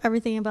 Everybody knows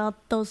everything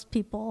about those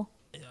people.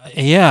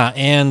 Yeah,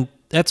 and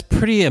that's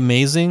pretty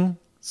amazing.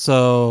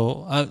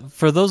 So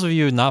for those of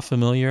you not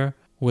familiar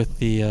with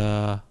the,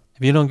 if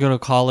you don't go to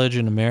college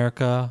in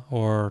America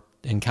or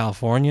in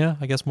California,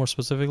 I guess more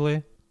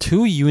specifically,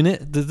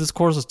 this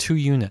course is 2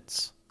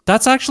 units.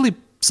 That's actually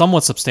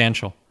somewhat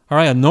substantial. All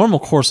right, a normal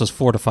course is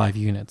 4 to 5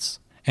 units.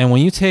 And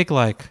when you take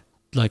like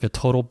a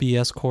total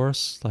BS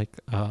course, like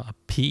a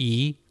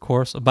PE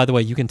course, by the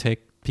way, you can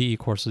take PE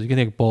courses. You can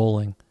take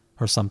bowling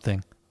or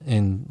something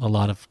in a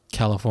lot of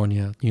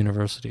California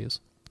universities.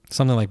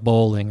 Something like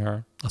bowling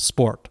or a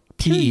sport.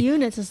 PE. 2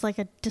 units is like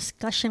a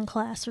discussion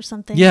class or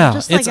something.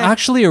 Yeah, it's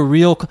actually a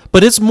real,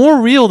 but it's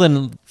more real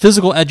than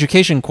physical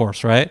education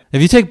course, right?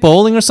 If you take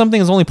bowling or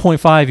something, it's only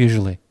 0.5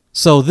 usually.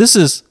 So this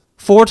is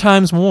 4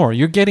 times more.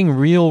 You're getting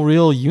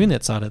real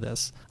units out of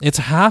this. It's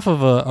half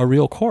of a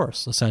real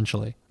course,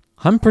 essentially.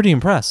 I'm pretty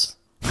impressed.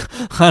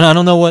 I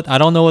don't know what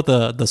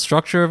the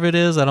structure of it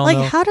is. I don't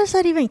know. How does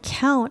that even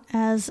count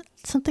as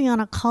something on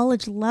a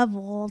college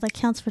level that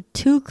counts for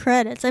 2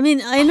 credits? I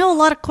mean, I know a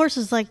lot of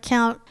courses like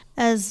count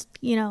as,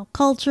 you know,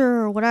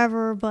 culture or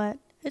whatever, but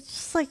it's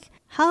just like,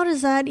 how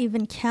does that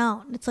even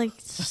count? It's like,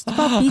 it's just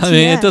about BTS. I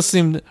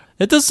mean,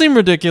 it does seem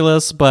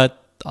ridiculous,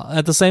 but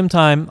at the same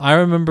time, I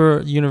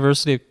remember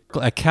University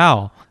at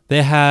Cal,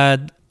 I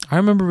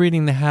remember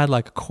reading they had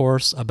like a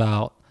course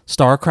about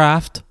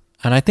StarCraft,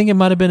 and I think it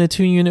might have been a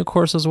 2-unit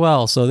course as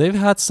well. So they've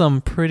had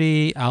some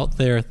pretty out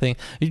there thing.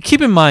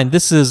 Keep in mind,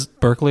 this is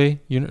Berkeley,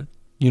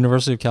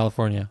 University of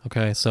California.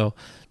 Okay, so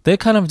they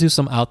kind of do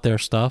some out there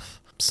stuff.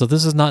 So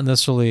this is not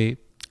necessarily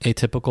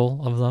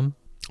atypical of them.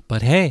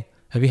 But hey,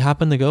 if you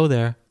happen to go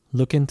there,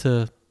 look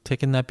into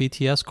taking that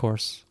BTS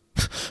course.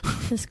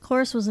 This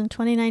course was in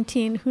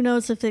 2019. Who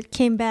knows if it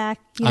came back?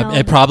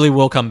 It probably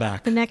will come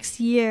back the next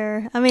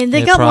year. I mean,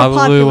 they got more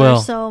popular,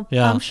 so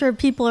yeah. I'm sure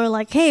people are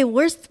like, "Hey,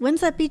 when's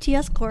that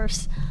BTS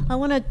course? I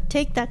want to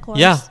take that course."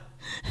 Yeah,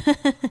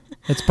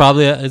 it's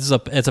probably it's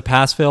a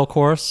pass-fail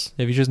course.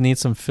 If you just need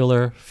some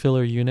filler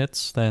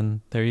units,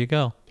 then there you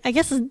go. I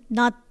guess it's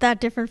not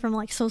that different from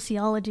like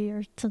sociology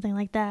or something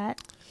like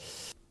that.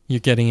 You're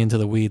getting into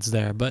the weeds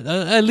there, but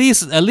at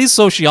least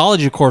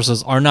sociology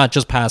courses are not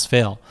just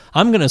pass-fail.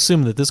 I'm going to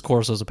assume that this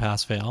course is a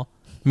pass-fail,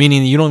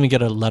 meaning you don't even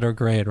get a letter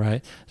grade,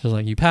 right? It's just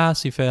like you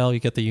pass, you fail, you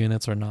get the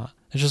units or not.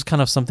 It's just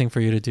kind of something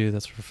for you to do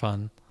that's for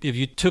fun. If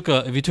you took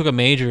a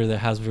major that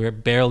has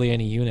barely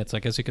any units, I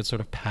guess you could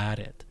sort of pad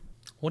it.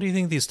 What do you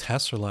think these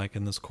tests are like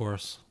in this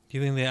course? Do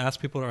you think they ask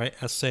people to write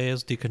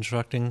essays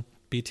deconstructing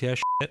BTS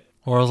shit?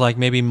 Or like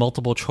maybe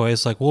multiple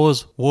choice, like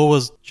what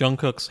was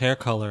Jungkook's hair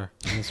color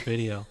in this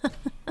video?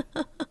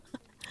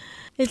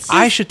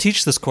 I should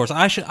teach this course.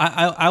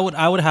 I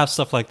would have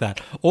stuff like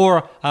that.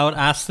 Or I would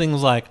ask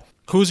things like,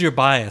 who's your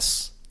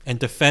bias? And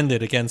defend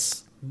it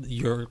against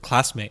your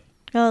classmate.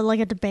 Oh, like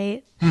a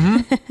debate.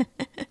 Mm-hmm.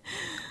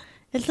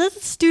 It says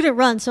it's student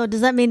run, so does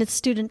that mean it's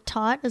student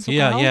taught as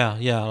well?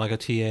 Yeah, like a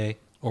TA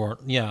or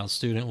a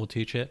student will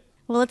teach it.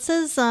 Well, it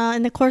says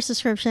in the course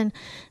description,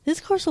 this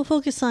course will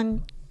focus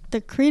on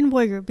the Korean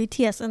boy group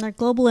BTS and their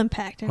global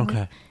impact. And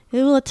okay.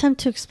 It will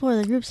attempt to explore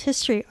the group's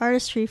history,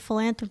 artistry,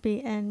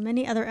 philanthropy, and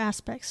many other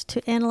aspects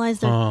to analyze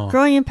their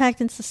growing impact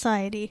in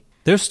society.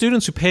 There's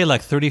students who pay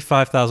like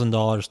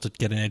 $35,000 to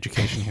get an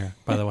education here,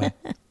 by the way.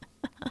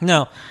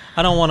 No,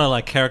 I don't want to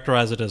like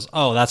characterize it as,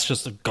 oh, that's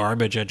just a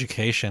garbage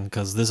education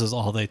because this is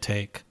all they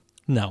take.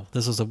 No,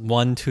 this is a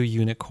 1-2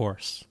 unit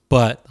course.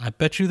 But I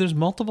bet you there's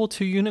multiple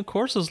 2-unit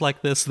courses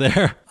like this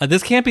there.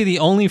 This can't be the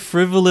only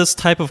frivolous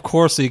type of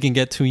course that you can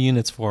get 2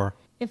 units for.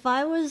 If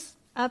I was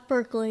at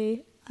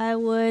Berkeley, I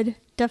would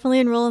definitely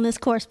enroll in this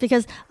course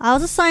because I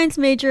was a science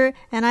major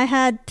and I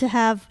had to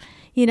have,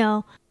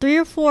 3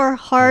 or 4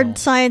 hard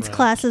science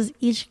classes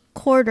each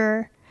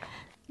quarter.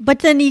 But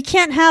then you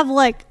can't have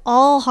like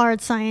all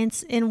hard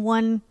science in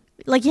one,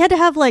 like you had to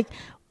have like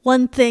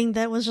one thing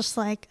that was just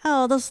like,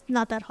 oh, that's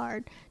not that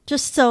hard.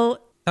 Just so.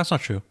 That's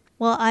not true.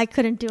 Well, I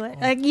couldn't do it.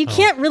 Like, you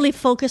can't really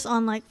focus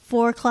on like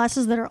 4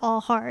 classes that are all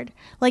hard.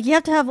 Like you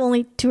have to have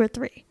only 2 or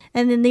 3.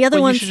 And then the other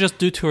ones. You should just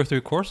do 2 or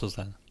 3 courses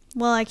then.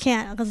 Well, I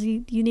can't because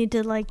you need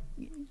to like.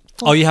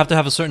 You have to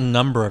have a certain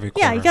number every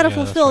quarter. Yeah, you got to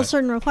fulfill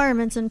certain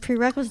requirements and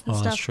prerequisites and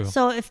stuff. That's true.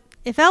 So if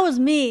that was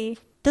me,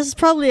 this is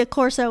probably a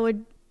course I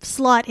would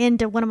slot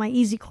into one of my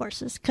easy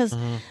courses because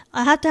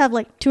I have to have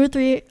like 2 or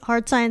 3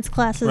 hard science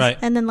classes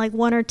and then like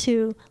 1 or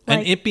 2. Like,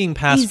 and it being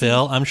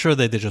pass-fail, I'm sure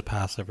they did just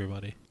pass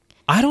everybody.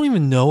 I don't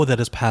even know that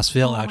it's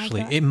pass-fail,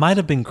 actually. It might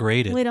have been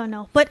graded. We don't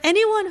know. But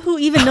anyone who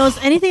even knows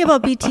anything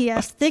about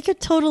BTS, they could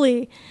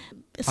totally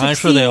succeed. I'm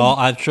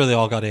sure they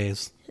all got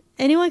A's.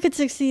 Anyone could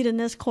succeed in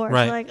this course.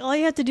 Right. Like all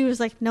you have to do is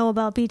like know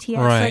about BTS.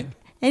 Right. Like,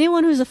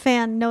 anyone who's a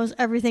fan knows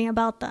everying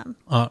about them.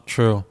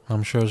 True.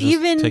 I'm sure it's just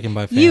even taken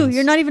by fans.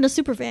 You're not even a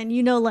super fan.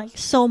 You know like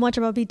so much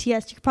about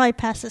BTS. You could probably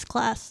pass this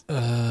class.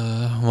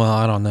 Well,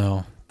 I don't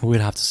know.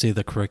 We'd have to see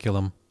the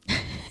curriculum.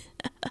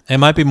 It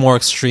might be more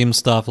extreme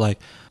stuff like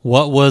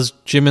what was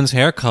Jimin's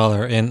hair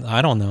color in,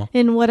 I don't know.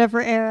 In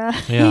whatever era.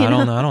 Yeah, I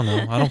don't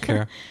know. I don't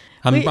care.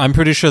 I'm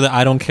pretty sure that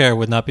I don't care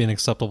would not be an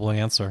acceptable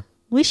answer.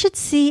 We should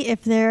see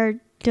if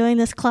they're doing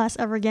this class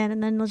ever again,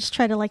 and then we'll just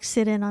try to like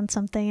sit in on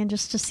something and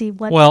just to see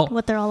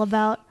what they're all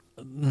about.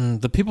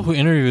 The people who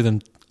interviewed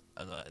them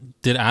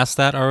did ask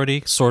that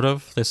already, sort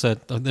of. They said,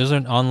 there's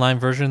an online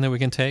version that we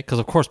can take? Because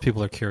of course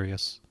people are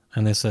curious.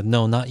 And they said,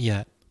 no, not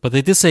yet. But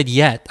they did say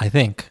yet, I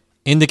think,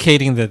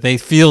 indicating that they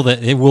feel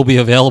that it will be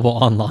available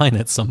online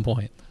at some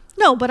point.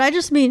 No, but I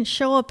just mean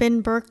show up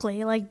in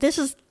Berkeley. Like this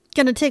is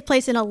going to take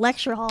place in a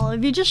lecture hall.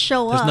 If you just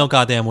show up. There's no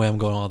goddamn way I'm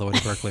going all the way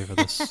to Berkeley for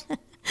this.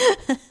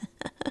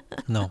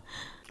 No.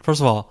 First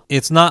of all,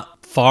 it's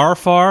not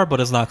far, but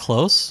it's not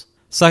close.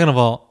 Second of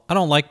all, I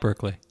don't like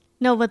Berkeley.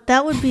 No, but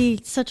that would be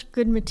such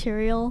good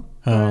material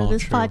for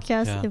this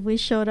podcast if we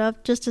showed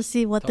up just to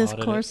see what this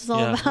course is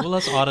all about. Well,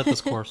 let's audit this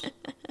course.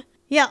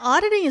 Yeah,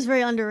 auditing is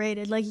very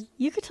underrated. Like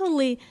you could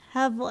totally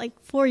have like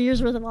 4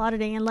 years worth of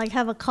auditing and like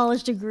have a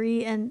college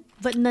degree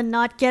but then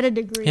not get a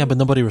degree. Yeah, but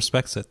nobody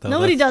respects it though.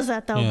 Nobody does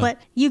that though. Yeah.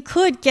 But you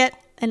could get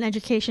an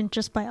education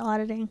just by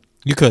auditing.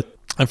 You could.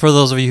 And for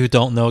those of you who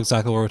don't know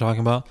exactly what we're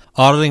talking about,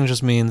 auditing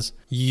just means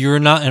you're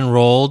not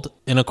enrolled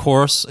in a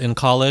course in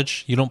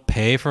college. You don't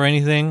pay for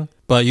anything,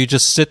 but you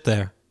just sit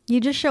there. You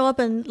just show up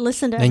and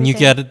listen to everything.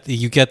 And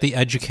you get the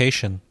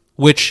education,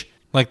 which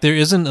like there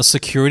isn't a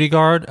security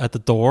guard at the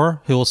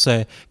door who will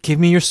say, give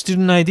me your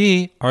student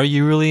ID. Are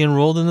you really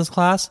enrolled in this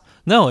class?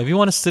 No, if you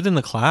want to sit in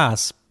the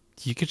class,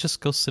 you could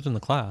just go sit in the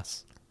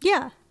class.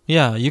 Yeah.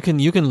 Yeah, you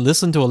can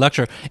listen to a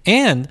lecture.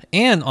 And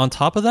on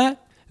top of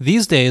that,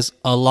 these days,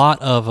 a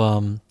lot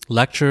of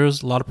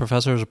lectures, a lot of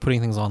professors are putting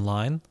things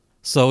online.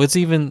 So it's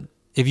even,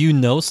 if you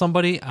know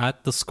somebody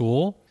at the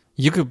school,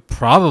 you could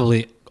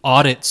probably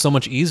audit so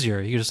much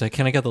easier. You just say,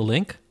 can I get the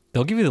link?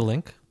 They'll give you the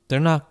link. They're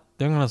going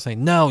to say,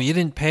 no, you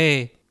didn't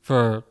pay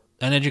for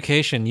an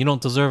education. You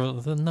don't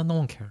deserve it. No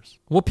one cares.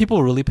 What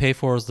people really pay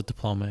for is the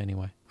diploma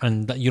anyway.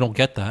 And you don't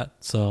get that.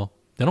 So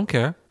they don't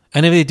care.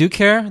 And if they do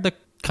care, they're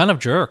kind of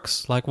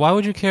jerks. Like, why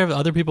would you care if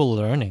other people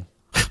are learning?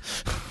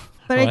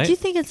 But right? I do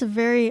think it's a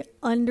very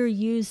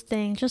underused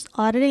thing, just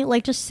auditing,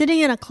 like just sitting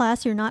in a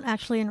class you're not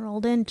actually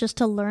enrolled in just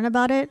to learn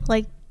about it.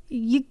 Like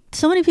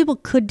so many people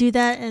could do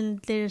that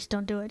and they just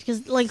don't do it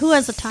because like who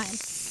has the time?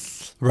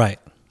 Right.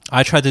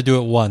 I tried to do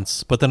it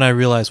once, but then I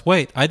realized,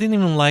 wait, I didn't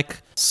even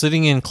like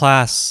sitting in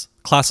classes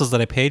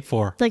that I paid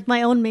for. Like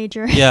my own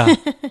major. Yeah.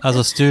 As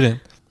a student,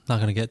 not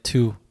going to get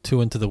too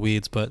into the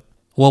weeds, but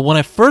well, when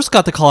I first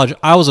got to college,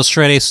 I was a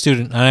straight A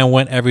student and I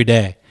went every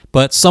day.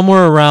 But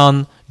somewhere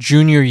around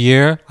junior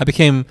year, I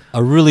became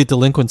a really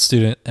delinquent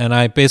student and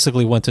I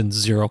basically went to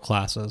 0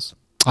 classes.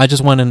 I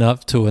just went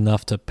enough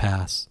to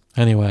pass.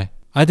 Anyway,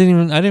 I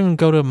didn't even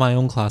go to my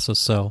own classes,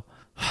 so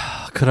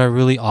could I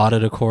really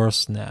audit a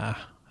course? Nah,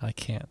 I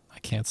can't. I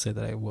can't say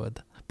that I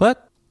would.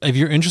 But if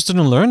you're interested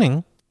in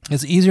learning,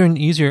 it's easier and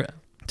easier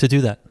to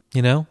do that,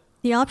 you know?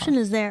 The option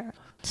is there.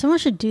 Someone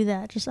should do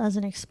that just as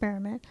an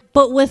experiment.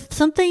 But with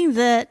something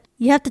that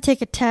you have to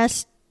take a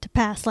test to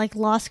pass, like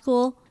law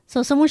school.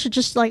 So someone should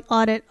just like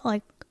audit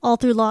like all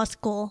through law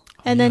school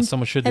and then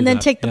someone should then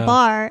take the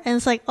bar. And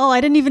it's like, oh,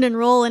 I didn't even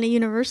enroll in a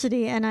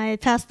university and I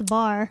passed the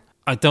bar.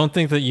 I don't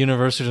think that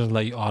universities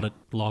let you audit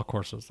law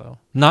courses though.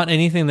 Not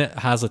anything that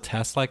has a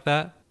test like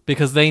that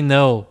because they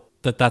know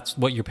that that's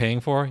what you're paying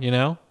for, you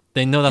know?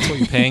 They know that's what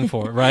you're paying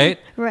for, right?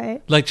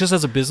 Right. Like just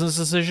as a business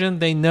decision,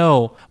 they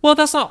know, well,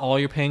 that's not all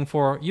you're paying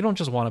for. You don't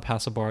just want to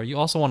pass a bar. You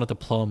also want a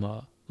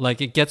diploma.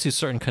 Like it gets you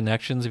certain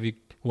connections if you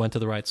went to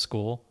the right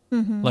school.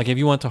 Mm-hmm. Like if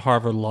you went to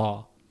Harvard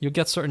Law, you'll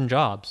get certain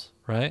jobs,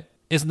 right?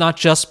 It's not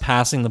just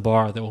passing the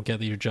bar that will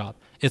get you your job.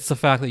 It's the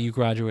fact that you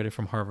graduated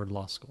from Harvard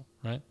Law School,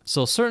 right?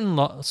 So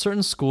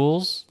certain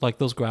schools, like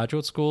those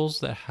graduate schools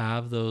that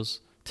have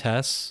those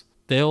tests,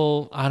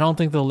 I don't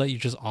think they'll let you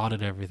just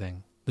audit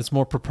everything. It's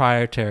more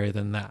proprietary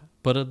than that.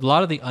 But a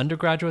lot of the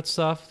undergraduate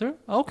stuff, they're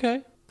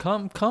okay.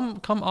 Come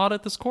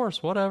audit this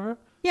course, whatever.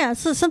 Yeah,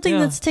 so something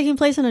that's taking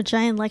place in a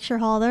giant lecture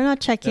hall. They're not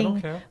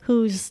checking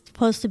who's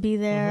supposed to be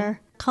there.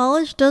 Mm-hmm.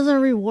 College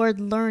doesn't reward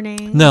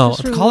learning. No,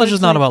 college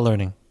is not about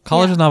learning.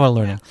 College is not about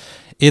learning.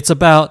 Yeah. It's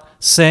about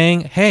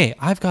saying, hey,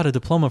 I've got a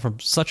diploma from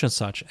such and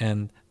such,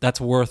 and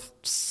that's worth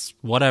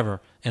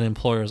whatever in an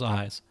employer's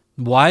eyes.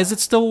 Why is it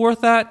still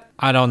worth that?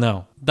 I don't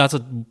know. That's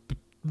a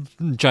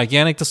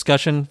gigantic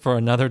discussion for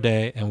another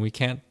day, and we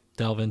can't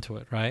delve into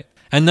it, right?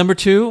 And number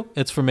 2,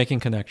 it's for making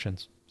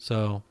connections.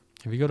 So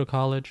if you go to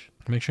college,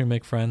 make sure you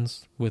make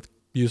friends with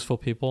useful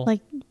people.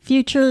 Like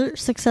future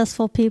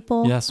successful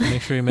people. Yes,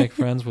 make sure you make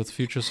friends with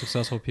future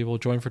successful people.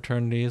 Join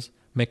fraternities,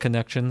 make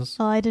connections.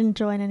 Oh, I didn't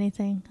join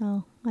anything.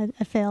 Oh,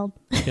 I failed.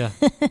 Yeah.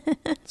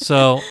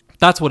 So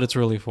that's what it's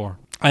really for.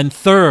 And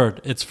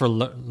third, it's for...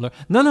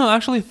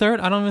 actually third,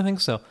 I don't even think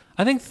so.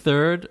 I think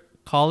third,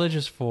 college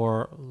is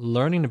for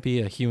learning to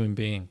be a human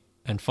being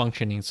and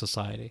functioning in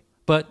society.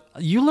 But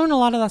you learn a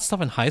lot of that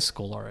stuff in high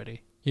school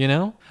already. You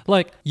know,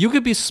 like you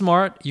could be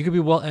smart, you could be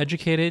well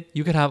educated,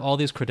 you could have all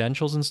these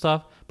credentials and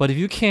stuff, but if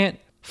you can't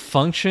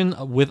function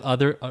with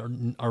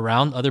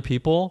around other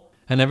people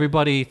and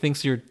everybody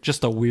thinks you're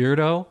just a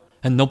weirdo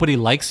and nobody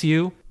likes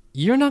you,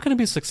 you're not going to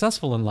be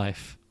successful in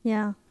life.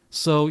 Yeah.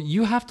 So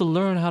you have to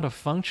learn how to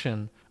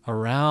function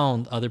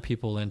around other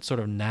people and sort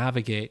of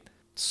navigate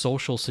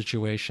social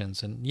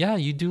situations. And yeah,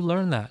 you do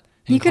learn that.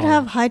 You could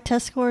have high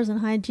test scores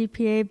and high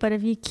GPA, but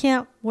if you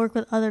can't work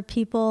with other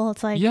people,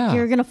 it's like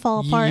you're going to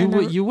fall apart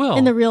you will.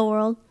 In the real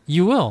world.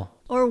 You will.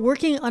 Or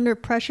working under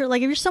pressure.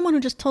 Like if you're someone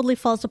who just totally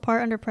falls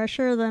apart under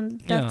pressure,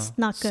 then that's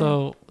not good.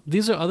 So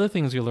these are other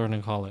things you learn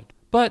in college.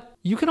 But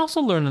you can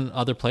also learn in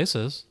other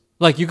places.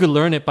 Like you could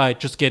learn it by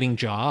just getting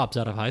jobs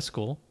out of high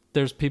school.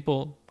 There's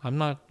people, I'm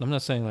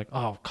not saying like,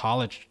 oh,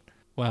 college.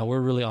 Wow,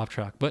 we're really off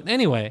track. But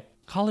anyway,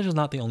 college is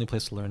not the only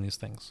place to learn these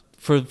things.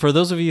 For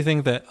those of you who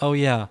think that, oh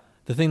yeah,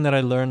 the thing that I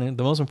learned,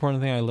 the most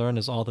important thing I learned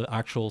is all the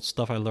actual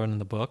stuff I learned in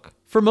the book.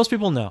 For most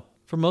people, no.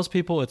 For most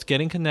people, it's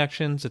getting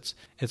connections.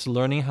 It's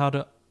learning how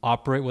to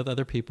operate with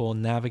other people,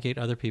 navigate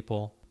other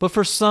people. But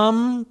for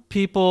some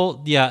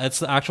people, yeah, it's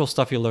the actual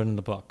stuff you learn in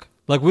the book.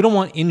 Like we don't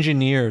want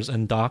engineers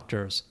and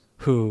doctors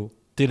who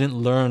didn't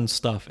learn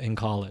stuff in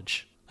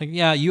college. Like,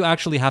 yeah, you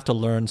actually have to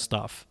learn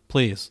stuff,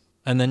 please,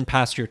 and then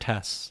pass your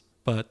tests.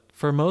 But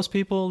for most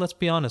people, let's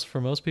be honest,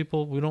 for most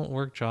people, we don't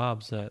work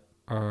jobs that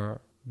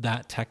are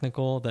that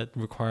technical, that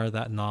require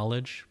that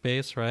knowledge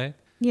base, right?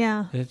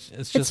 Yeah.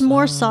 It's just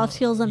more soft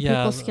skills than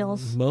people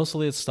skills.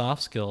 Mostly it's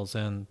soft skills.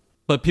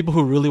 But people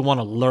who really want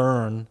to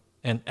learn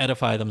and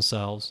edify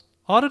themselves,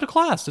 audit a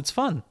class. It's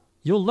fun.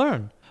 You'll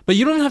learn. But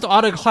you don't even have to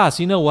audit a class.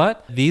 You know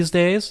what? These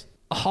days,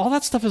 all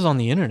that stuff is on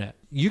the internet.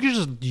 You can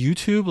just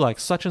YouTube like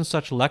such and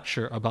such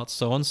lecture about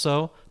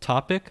so-and-so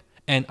topic,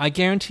 and I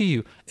guarantee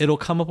you, it'll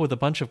come up with a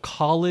bunch of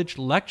college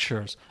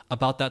lectures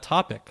about that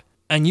topic.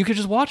 And you could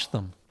just watch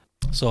them.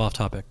 So off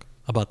topic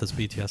about this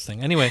BTS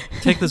thing. Anyway,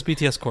 take this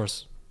BTS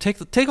course.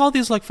 Take all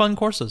these like fun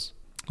courses.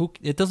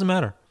 It doesn't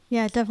matter.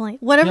 Yeah, definitely.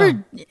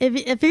 Whatever. Yeah.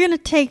 If you're gonna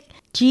take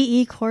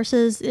GE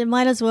courses, it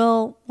might as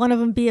well one of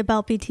them be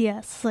about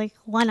BTS. Like,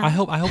 why not? I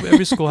hope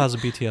every school has a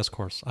BTS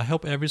course. I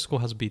hope every school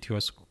has a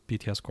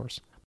BTS course.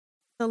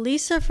 So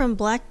Lisa from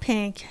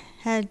Blackpink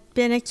had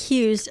been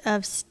accused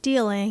of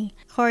stealing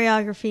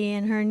choreography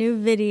in her new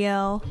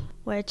video,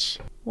 which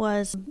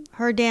was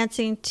her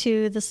dancing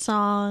to the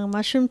song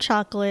Mushroom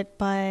Chocolate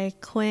by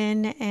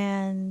Quinn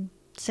and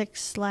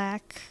Six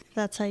Lack.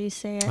 That's how you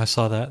say it. I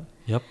saw that.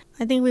 Yep.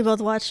 I think we both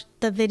watched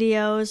the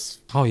videos.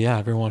 Oh yeah,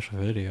 everyone watched the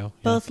video.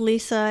 Both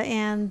Lisa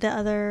and the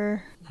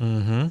other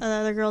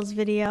girl's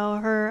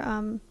video.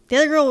 The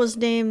other girl was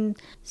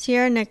named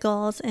Sierra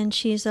Nichols, and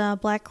she's a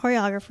black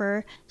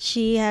choreographer.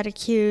 She had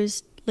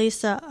accused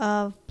Lisa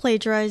of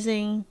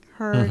plagiarizing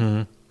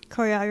her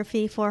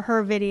choreography for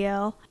her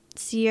video.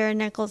 Sierra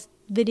Nichols'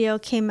 video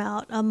came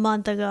out a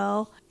month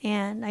ago,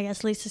 and I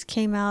guess Lisa's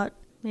came out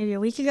maybe a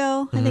week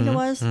ago, I think it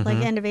was, like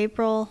end of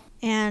April.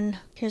 And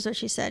here's what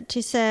she said.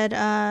 She said,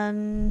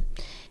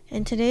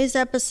 in today's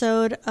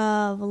episode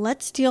of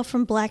Let's Steal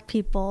from Black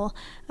People,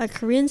 a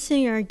Korean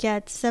singer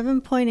gets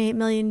 7.8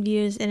 million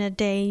views in a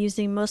day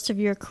using most of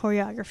your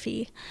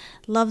choreography.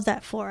 Love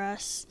that for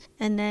us.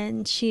 And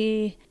then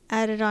she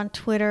added on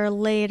Twitter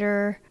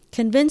later,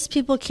 convinced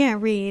people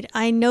can't read.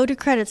 I know to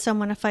credit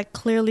someone if I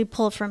clearly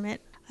pull from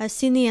it. I've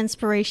seen the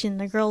inspiration.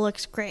 The girl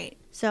looks great.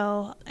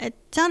 So it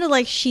sounded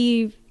like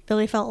she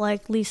really felt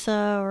like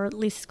Lisa or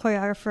Lisa's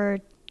choreographer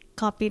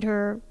copied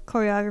her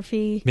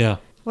choreography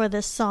for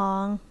this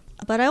song.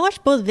 But I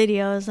watched both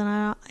videos and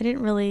I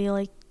didn't really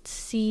like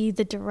see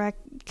the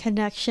direct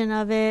connection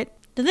of it.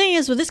 The thing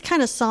is, with this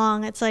kind of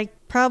song, it's like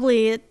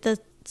probably the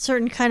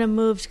certain kind of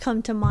moves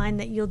come to mind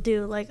that you'll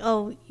do. Like,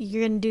 oh,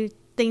 you're going to do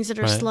things that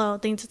are slow,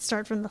 things that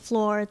start from the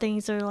floor,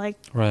 things that are like...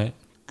 Right.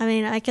 I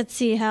mean, I could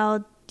see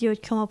how you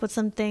would come up with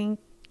something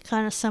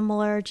kind of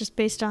similar just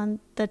based on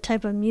the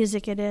type of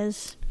music it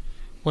is.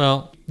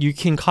 Well, you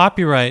can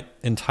copyright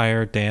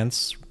entire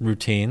dance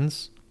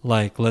routines.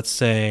 Like, let's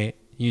say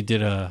you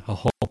did a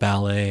whole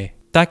ballet.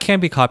 That can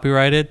be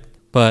copyrighted,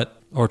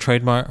 or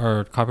trademark,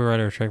 or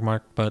copyrighted or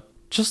trademark, but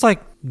just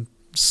like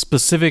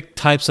specific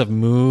types of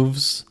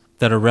moves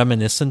that are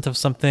reminiscent of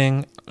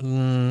something,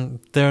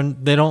 they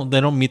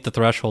don't meet the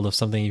threshold of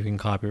something you can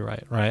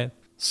copyright, right?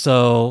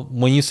 So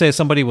when you say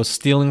somebody was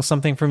stealing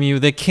something from you,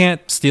 they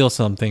can't steal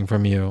something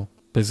from you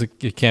because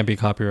it can't be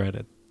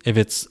copyrighted. If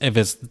it's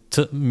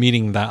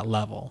meeting that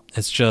level,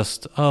 it's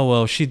just, oh,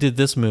 well, she did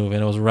this move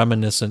and it was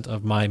reminiscent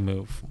of my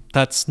move.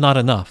 That's not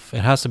enough. It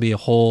has to be a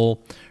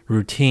whole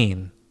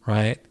routine,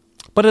 right?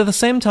 But at the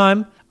same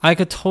time, I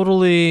could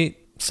totally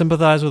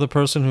sympathize with a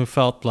person who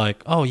felt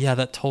like, oh yeah,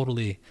 that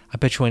totally, I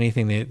bet you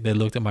anything they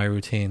looked at my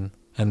routine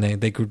and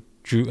they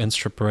drew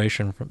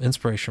inspiration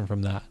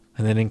from that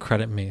and they didn't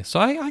credit me. So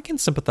I can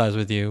sympathize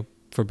with you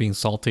for being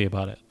salty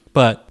about it.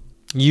 But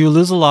you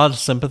lose a lot of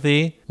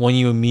sympathy when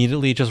you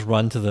immediately just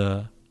run to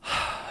the...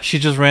 She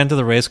just ran to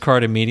the race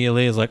card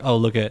immediately. It's like, oh,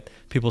 look at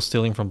people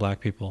stealing from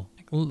black people.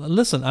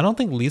 Listen, I don't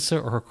think Lisa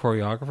or her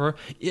choreographer...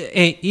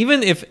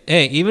 Even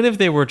if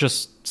they were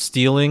just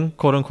stealing,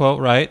 quote unquote,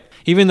 right?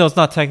 Even though it's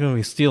not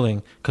technically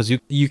stealing, because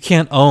you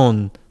can't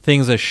own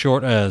things as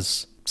short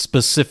as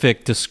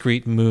specific,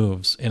 discrete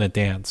moves in a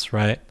dance,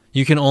 right?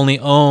 You can only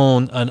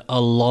own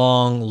a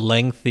long,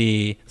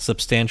 lengthy,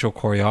 substantial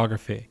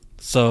choreography.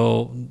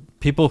 So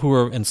people who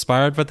are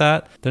inspired by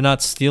that, they're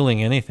not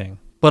stealing anything.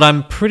 But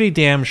I'm pretty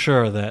damn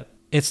sure that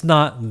it's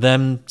not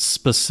them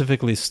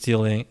specifically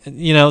stealing.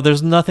 You know,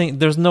 there's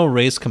no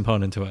race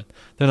component to it.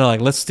 They're not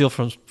like, let's steal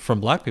from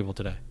black people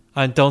today.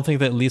 I don't think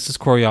that Lisa's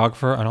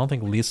choreographer, I don't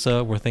think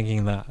Lisa were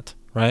thinking that,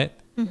 right?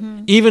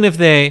 Mm-hmm. Even if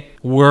they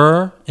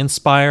were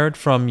inspired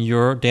from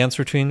your dance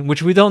routine,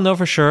 which we don't know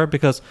for sure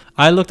because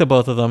I looked at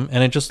both of them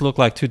and it just looked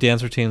like two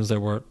dance routines that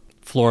were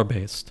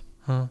floor-based.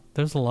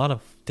 There's a lot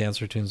of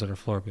dance routines that are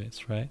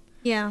floor-based, right?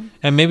 Yeah.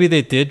 And maybe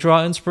they did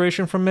draw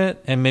inspiration from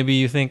it, and maybe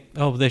you think,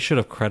 oh, they should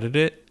have credited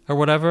it or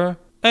whatever.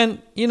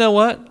 And you know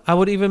what? I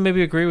would even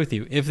maybe agree with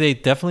you. If they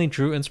definitely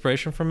drew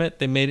inspiration from it,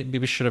 they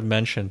maybe should have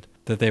mentioned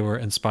that they were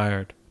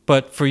inspired.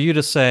 But for you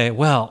to say,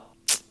 well,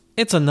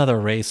 it's another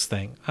race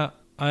thing,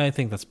 I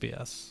think that's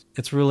BS.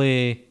 It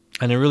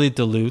really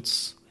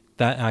dilutes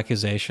that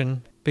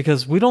accusation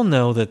because we don't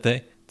know that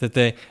they...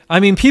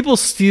 I mean, people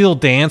steal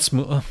dance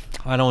moves.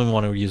 I don't even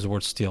want to use the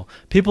word steal.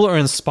 People are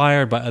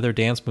inspired by other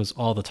dance moves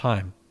all the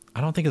time.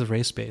 I don't think it's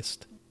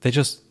race-based.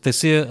 They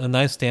see a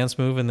nice dance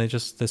move and they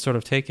sort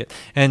of take it.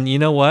 And you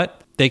know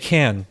what? They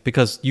can,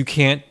 because you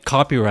can't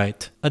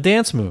copyright a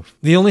dance move.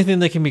 The only thing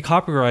that can be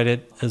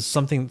copyrighted is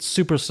something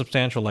super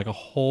substantial, like a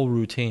whole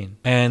routine.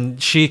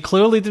 And she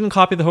clearly didn't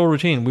copy the whole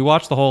routine. We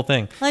watched the whole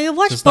thing. Like, I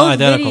watched both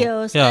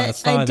videos. Yeah,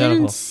 it's not I identical.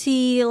 didn't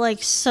see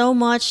like so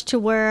much to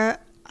where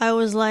I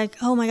was like,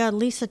 oh my God,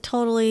 Lisa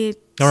totally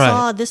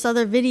saw this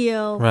other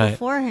video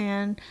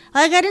beforehand.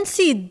 Like, I didn't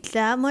see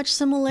that much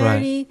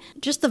similarity.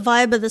 Just the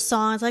vibe of the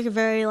song. It's like a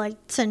very like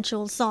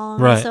sensual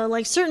song. Right. So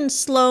like certain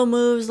slow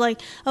moves,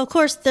 like of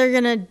course they're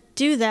going to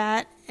do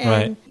that.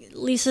 And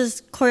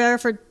Lisa's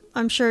choreographer,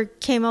 I'm sure,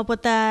 came up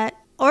with that.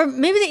 Or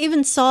maybe they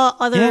even saw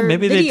other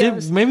videos. They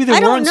did. Maybe they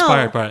were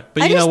inspired by it.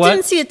 But you know what? I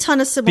just didn't see a ton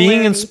of similarity.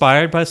 Being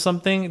inspired by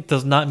something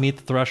does not meet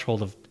the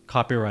threshold of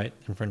copyright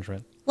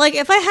infringement. Like,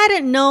 if I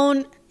hadn't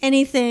known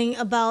anything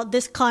about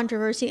this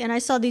controversy and I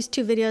saw these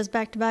two videos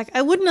back to back,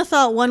 I wouldn't have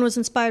thought one was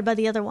inspired by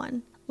the other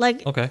one.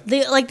 Like,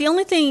 the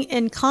only thing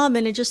in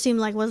common, it just seemed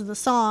like, was the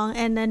song,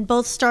 and then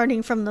both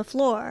starting from the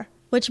floor,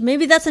 which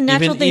maybe that's a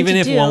natural thing to do. Even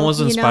if one was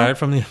inspired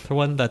from the other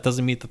one, that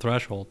doesn't meet the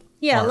threshold.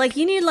 Yeah, like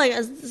you need like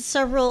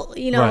several,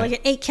 like an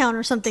 8 count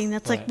or something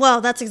that's like, well,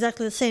 that's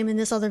exactly the same in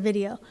this other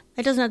video.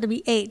 It doesn't have to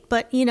be 8,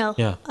 but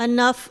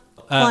enough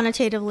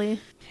quantitatively.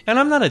 And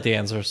I'm not a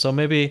dancer, so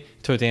maybe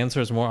to a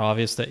dancer it's more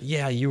obvious that,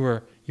 yeah, you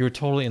were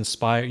totally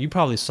inspired. You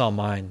probably saw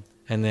mine,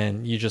 and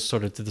then you just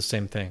sort of did the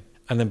same thing.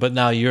 And then, but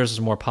now yours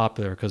is more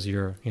popular because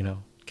you're,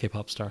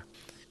 K-pop star.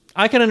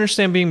 I can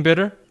understand being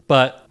bitter,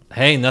 but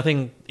hey,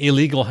 nothing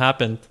illegal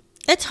happened.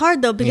 It's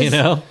hard though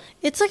because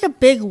it's like a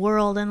big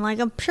world, and like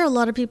I'm sure a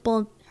lot of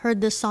people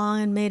heard this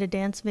song and made a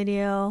dance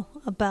video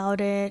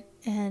about it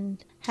and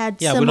had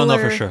similar... we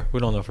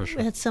don't know for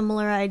sure. Had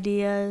similar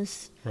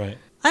ideas. Right.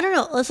 I don't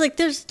know. It's like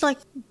there's like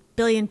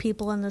billion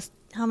people in this.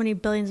 How many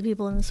billions of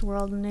people in this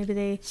world? And maybe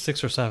they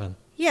 6 or 7.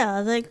 Yeah,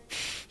 like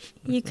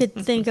you could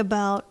think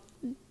about,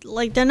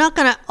 like, they're not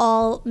gonna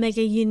all make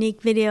a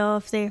unique video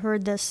if they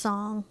heard this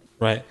song.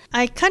 Right.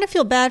 I kind of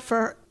feel bad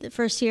for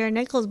Sierra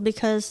Nichols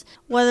because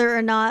whether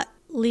or not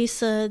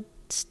Lisa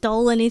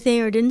stole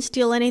anything or didn't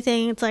steal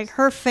anything, it's like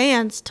her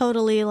fans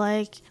totally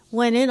like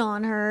went in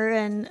on her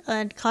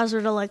and caused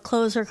her to like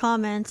close her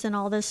comments and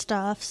all this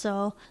stuff.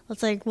 So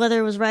it's like whether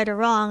it was right or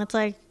wrong, it's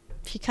like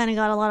she kind of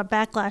got a lot of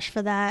backlash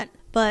for that.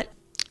 But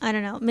I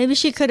don't know. Maybe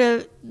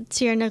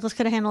Sierra Nichols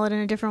could have handled it in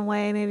a different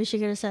way. Maybe she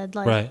could have said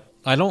like, right.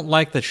 I don't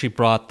like that she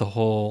brought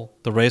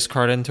the race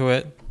card into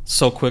it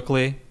so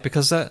quickly,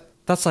 because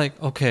that's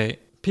like, okay,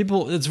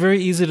 it's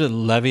very easy to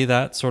levy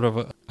that sort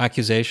of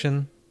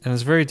accusation, and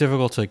it's very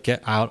difficult to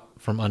get out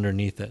from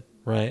underneath it,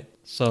 right?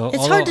 So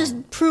it's hard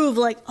to prove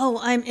like, oh,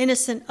 I'm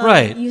innocent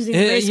of using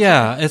race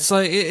card. It's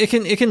like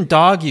it can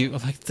dog you.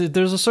 Like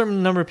there's a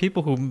certain number of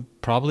people who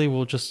probably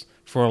will just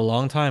for a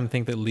long time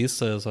think that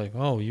Lisa is like,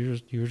 oh, you're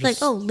just like,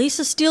 oh,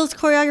 Lisa steals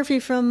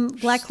choreography from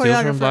black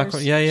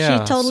choreographers. Yeah.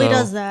 She totally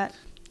does that.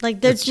 Like,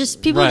 there's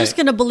just people are just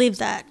going to believe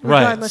that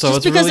regardless, right. So just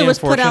it's because really it was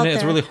put out there.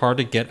 It's really hard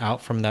to get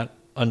out from that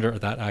under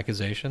that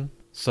accusation.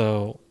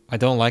 So I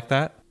don't like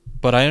that,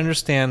 but I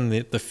understand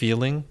the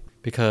feeling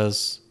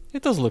because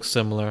it does look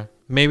similar.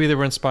 Maybe they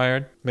were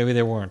inspired, maybe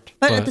they weren't.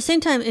 But at the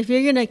same time, if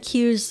you're going to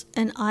accuse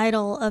an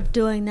idol of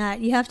doing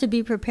that, you have to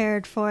be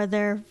prepared for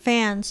their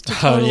fans to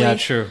totally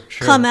true.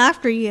 come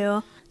after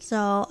you.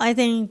 So I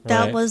think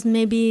that was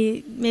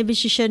maybe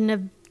she shouldn't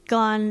have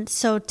gone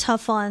so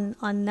tough on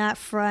that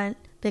front,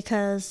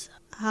 because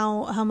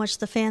how much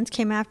the fans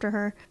came after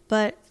her.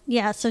 But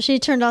yeah, so she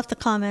turned off the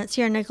comments.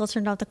 Sierra Nichols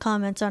turned off the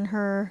comments on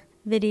her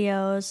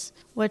videos,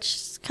 which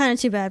is kind of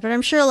too bad. But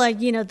I'm sure, like,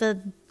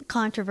 the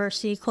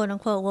controversy, quote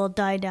unquote, will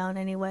die down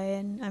anyway,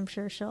 and I'm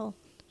sure she'll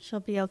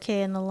be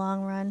okay in the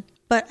long run.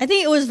 But I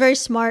think it was very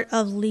smart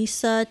of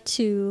Lisa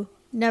to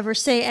never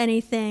say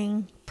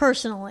anything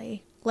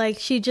personally. Like,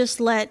 she just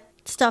let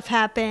stuff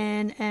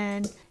happen,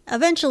 and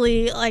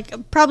eventually,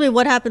 like, probably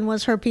what happened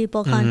was her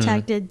people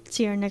contacted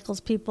Sierra Nichols'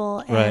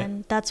 people,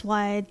 and that's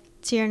why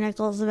Sierra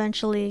Nichols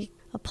eventually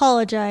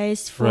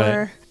apologized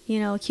for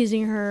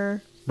accusing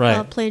her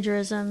of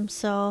plagiarism.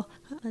 So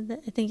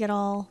I think it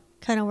all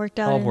kind of worked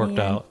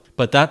out.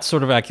 But that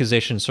sort of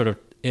accusation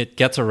it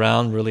gets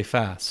around really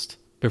fast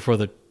before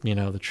the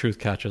truth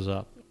catches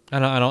up. I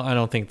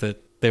don't think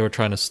that they were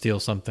trying to steal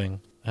something.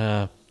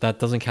 That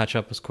doesn't catch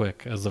up as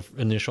quick as the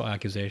initial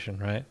accusation,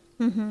 right?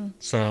 Mm-hmm.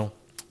 So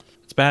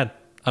it's bad.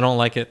 I don't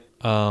like it.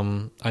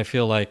 I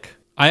feel like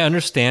I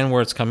understand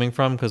where it's coming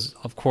from, because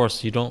of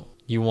course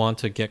you want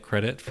to get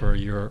credit for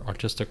your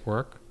artistic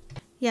work.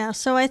 Yeah,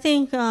 so I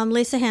think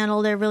Lisa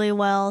handled it really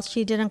well.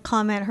 She didn't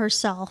comment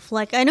herself.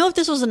 Like, I know if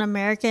this was an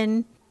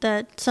American,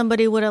 that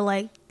somebody would have,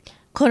 like,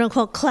 quote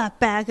unquote,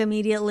 clapped back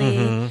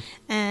immediately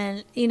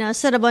and,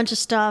 said a bunch of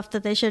stuff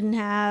that they shouldn't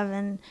have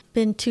and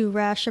been too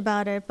rash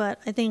about it. But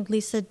I think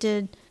Lisa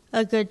did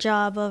a good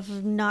job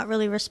of not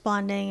really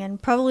responding,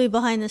 and probably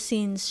behind the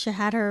scenes she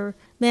had her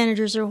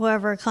managers or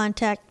whoever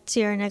contact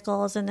Sierra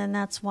Nichols, and then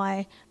that's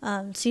why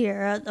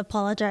Sierra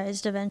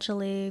apologized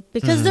eventually,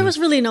 because there was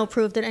really no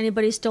proof that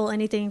anybody stole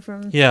anything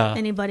from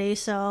anybody.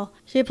 So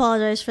she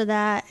apologized for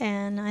that,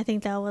 and I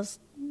think that was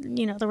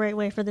the right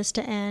way for this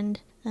to end.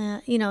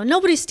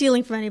 Nobody's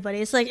stealing from anybody.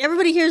 It's like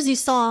everybody hears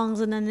these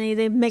songs and then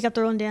they make up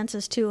their own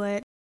dances to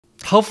it.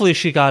 Hopefully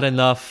she got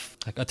enough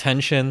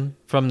attention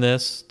from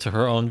this to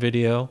her own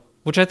video,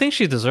 which I think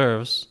she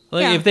deserves.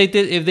 If they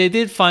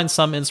did find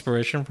some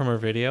inspiration from her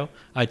video,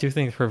 I do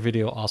think her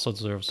video also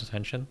deserves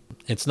attention.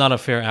 It's not a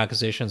fair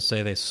accusation to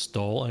say they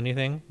stole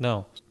anything.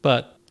 No.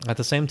 But at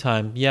the same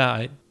time,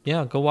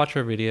 go watch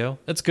her video.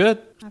 It's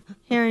good. I'm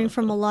hearing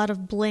from a lot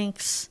of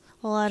blinks.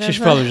 She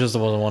probably just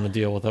doesn't want to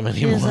deal with them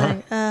anymore.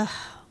 She's like,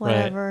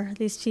 whatever,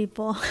 these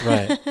people.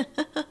 Right.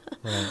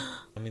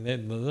 I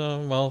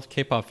mean,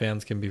 K-pop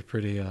fans can be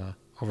pretty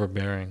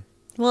overbearing.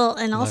 Well,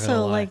 and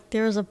also, like,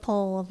 there was a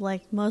poll of,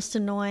 like, most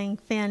annoying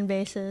fan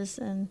bases,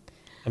 and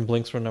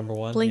Blinks were number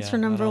one? Blinks were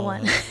number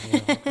one.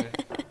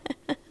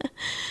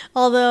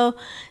 Although,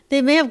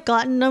 they may have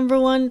gotten number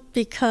one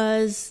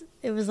because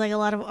it was, like, a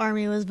lot of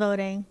ARMY was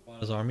voting. Why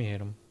does ARMY hate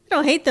them? I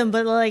don't hate them,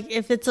 but, like,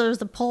 if there's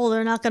the poll,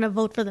 they're not going to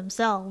vote for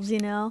themselves,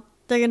 They're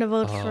going to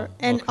vote for...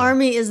 And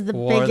ARMY is the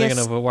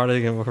biggest... Why are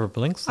they going to vote for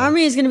Blinks, then?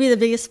 ARMY is going to be the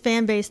biggest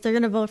fan base. They're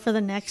going to vote for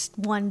the next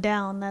one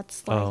down.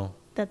 That's, like,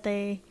 that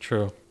they...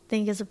 True.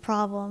 Think is a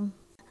problem.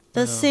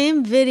 The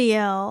same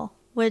video,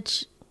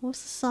 which,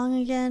 what's the song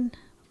again?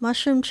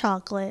 Mushroom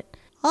Chocolate,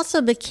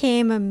 also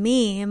became a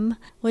meme,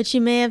 which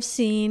you may have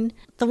seen.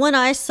 The one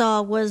I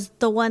saw was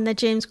the one that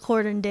James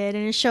Corden did,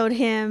 and it showed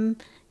him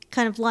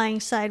kind of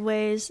lying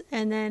sideways,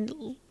 and then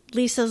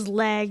Lisa's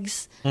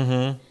legs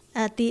on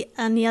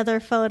the other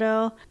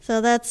photo. So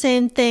that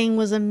same thing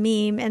was a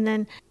meme, and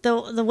then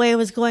the way it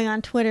was going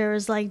on Twitter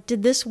was like,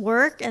 did this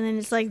work? And then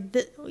it's like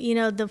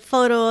the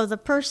photo of the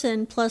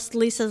person plus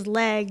Lisa's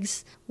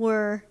legs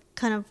were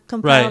kind of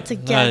compiled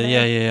together.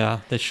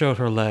 They showed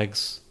her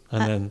legs,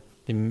 and then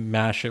they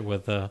mash it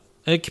with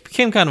it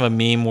became kind of a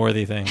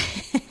meme-worthy thing.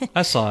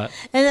 I saw it.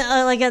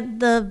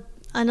 And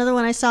another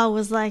one I saw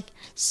was like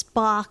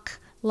Spock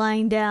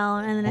lying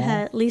down, and then it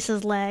had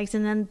Lisa's legs,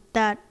 and then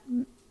that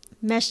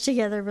meshed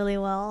together really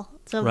well.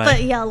 So,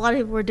 but yeah, a lot of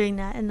people were doing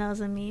that, and that was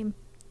a meme.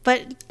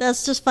 But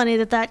that's just funny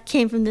that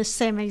came from this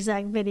same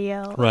exact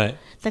video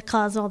that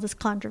caused all this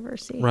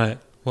controversy. Right.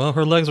 Well,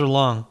 her legs are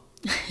long.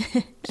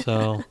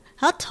 So.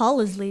 How tall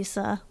is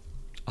Lisa?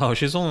 Oh,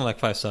 she's only like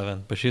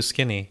 5'7", but she's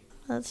skinny.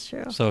 That's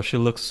true. So she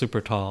looks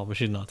super tall, but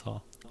she's not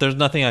tall. There's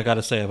nothing I got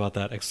to say about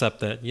that except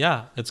that,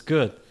 yeah, it's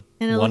good.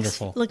 And it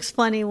wonderful. looks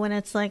funny when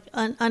it's like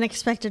an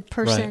unexpected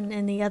person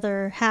in the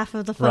other half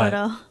of the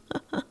photo.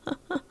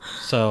 Right.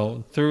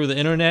 So through the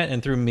internet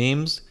and through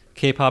memes,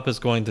 K-pop is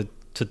going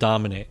to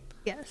dominate.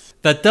 Yes.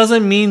 That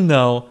doesn't mean,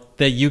 though,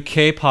 that you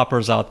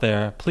K-poppers out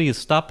there, please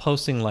stop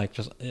posting like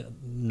just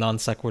non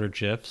sequitur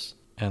GIFs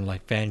and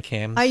like fan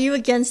cams. Are you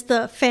against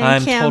the fan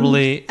I'm cam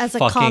totally as a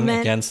fucking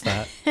comment? against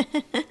that.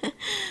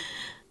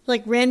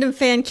 Like random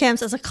fan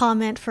cams as a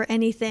comment for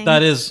anything.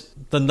 That is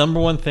the number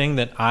one thing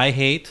that I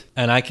hate.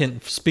 And I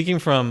can, speaking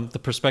from the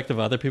perspective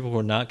of other people who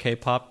are not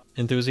K-pop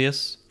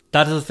enthusiasts,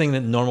 that is the thing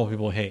that normal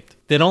people hate.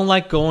 They don't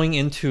like going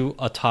into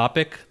a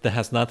topic that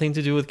has nothing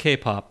to do with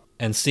K-pop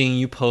and seeing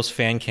you post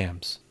fan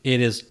cams.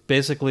 It is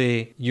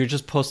basically, you're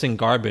just posting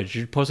garbage.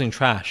 You're posting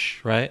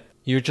trash, right?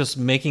 You're just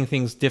making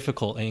things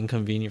difficult and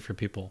inconvenient for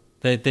people.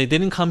 They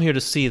didn't come here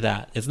to see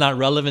that. It's not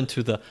relevant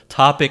to the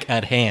topic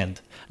at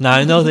hand. Now,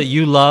 I know that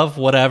you love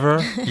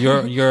whatever,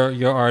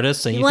 your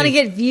artists. And you want to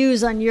get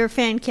views on your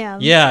fan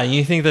cam. Yeah, and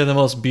you think they're the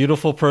most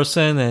beautiful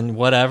person and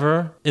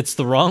whatever. It's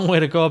the wrong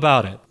way to go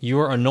about it. You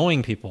are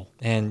annoying people,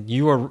 and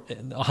you are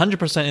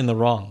 100% in the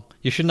wrong.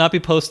 You should not be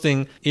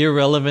posting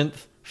irrelevant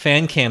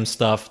fan cam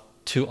stuff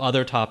to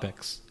other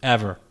topics,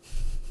 ever.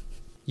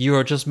 You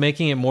are just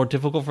making it more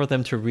difficult for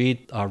them to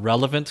read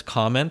relevant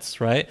comments,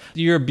 right?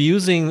 You're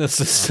abusing the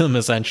system,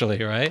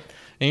 essentially, right?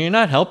 And you're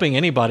not helping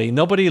anybody.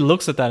 Nobody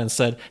looks at that and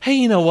said, hey,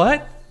 you know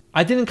what?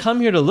 I didn't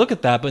come here to look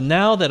at that, but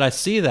now that I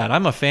see that,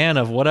 I'm a fan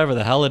of whatever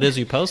the hell it is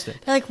you posted.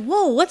 They're like,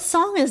 whoa, what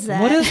song is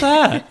that? What is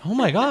that? Oh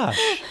my gosh.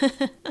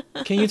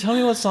 Can you tell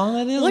me what song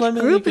that is? What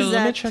group is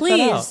that? Check Please.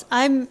 That out.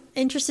 I'm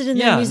interested in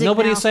their Yeah, music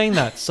nobody's now. saying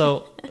that.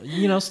 So,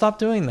 stop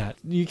doing that.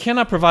 You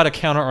cannot provide a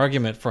counter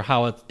argument for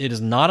how it is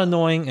not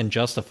annoying and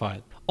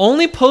justified.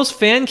 Only post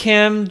fan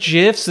cam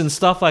GIFs and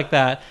stuff like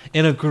that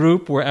in a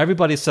group where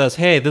everybody says,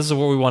 hey, this is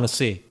what we want to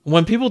see.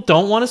 When people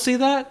don't want to see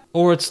that,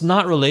 or it's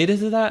not related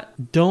to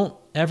that, don't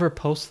ever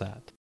post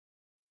that.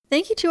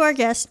 Thank you to our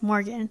guest,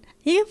 Morgan.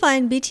 You can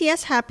find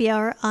BTS Happy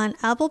Hour on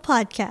Apple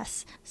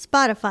Podcasts,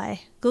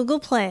 Spotify, Google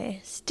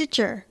Play,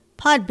 Stitcher,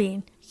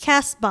 Podbean,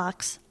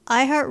 Castbox,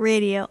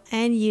 iHeartRadio,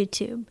 and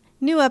YouTube.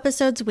 New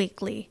episodes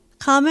weekly.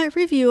 Comment,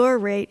 review, or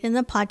rate in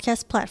the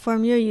podcast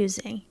platform you're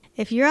using.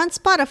 If you're on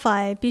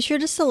Spotify, be sure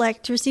to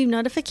select to receive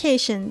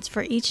notifications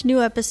for each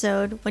new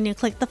episode when you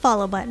click the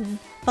follow button.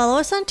 Follow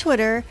us on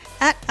Twitter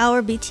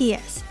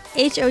 @OurBTS,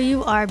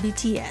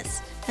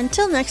 HOURBTS.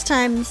 Until next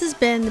time, this has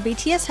been the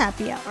BTS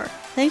Happy Hour.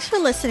 Thanks for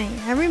listening,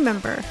 and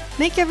remember,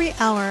 make every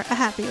hour a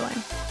happy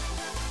one.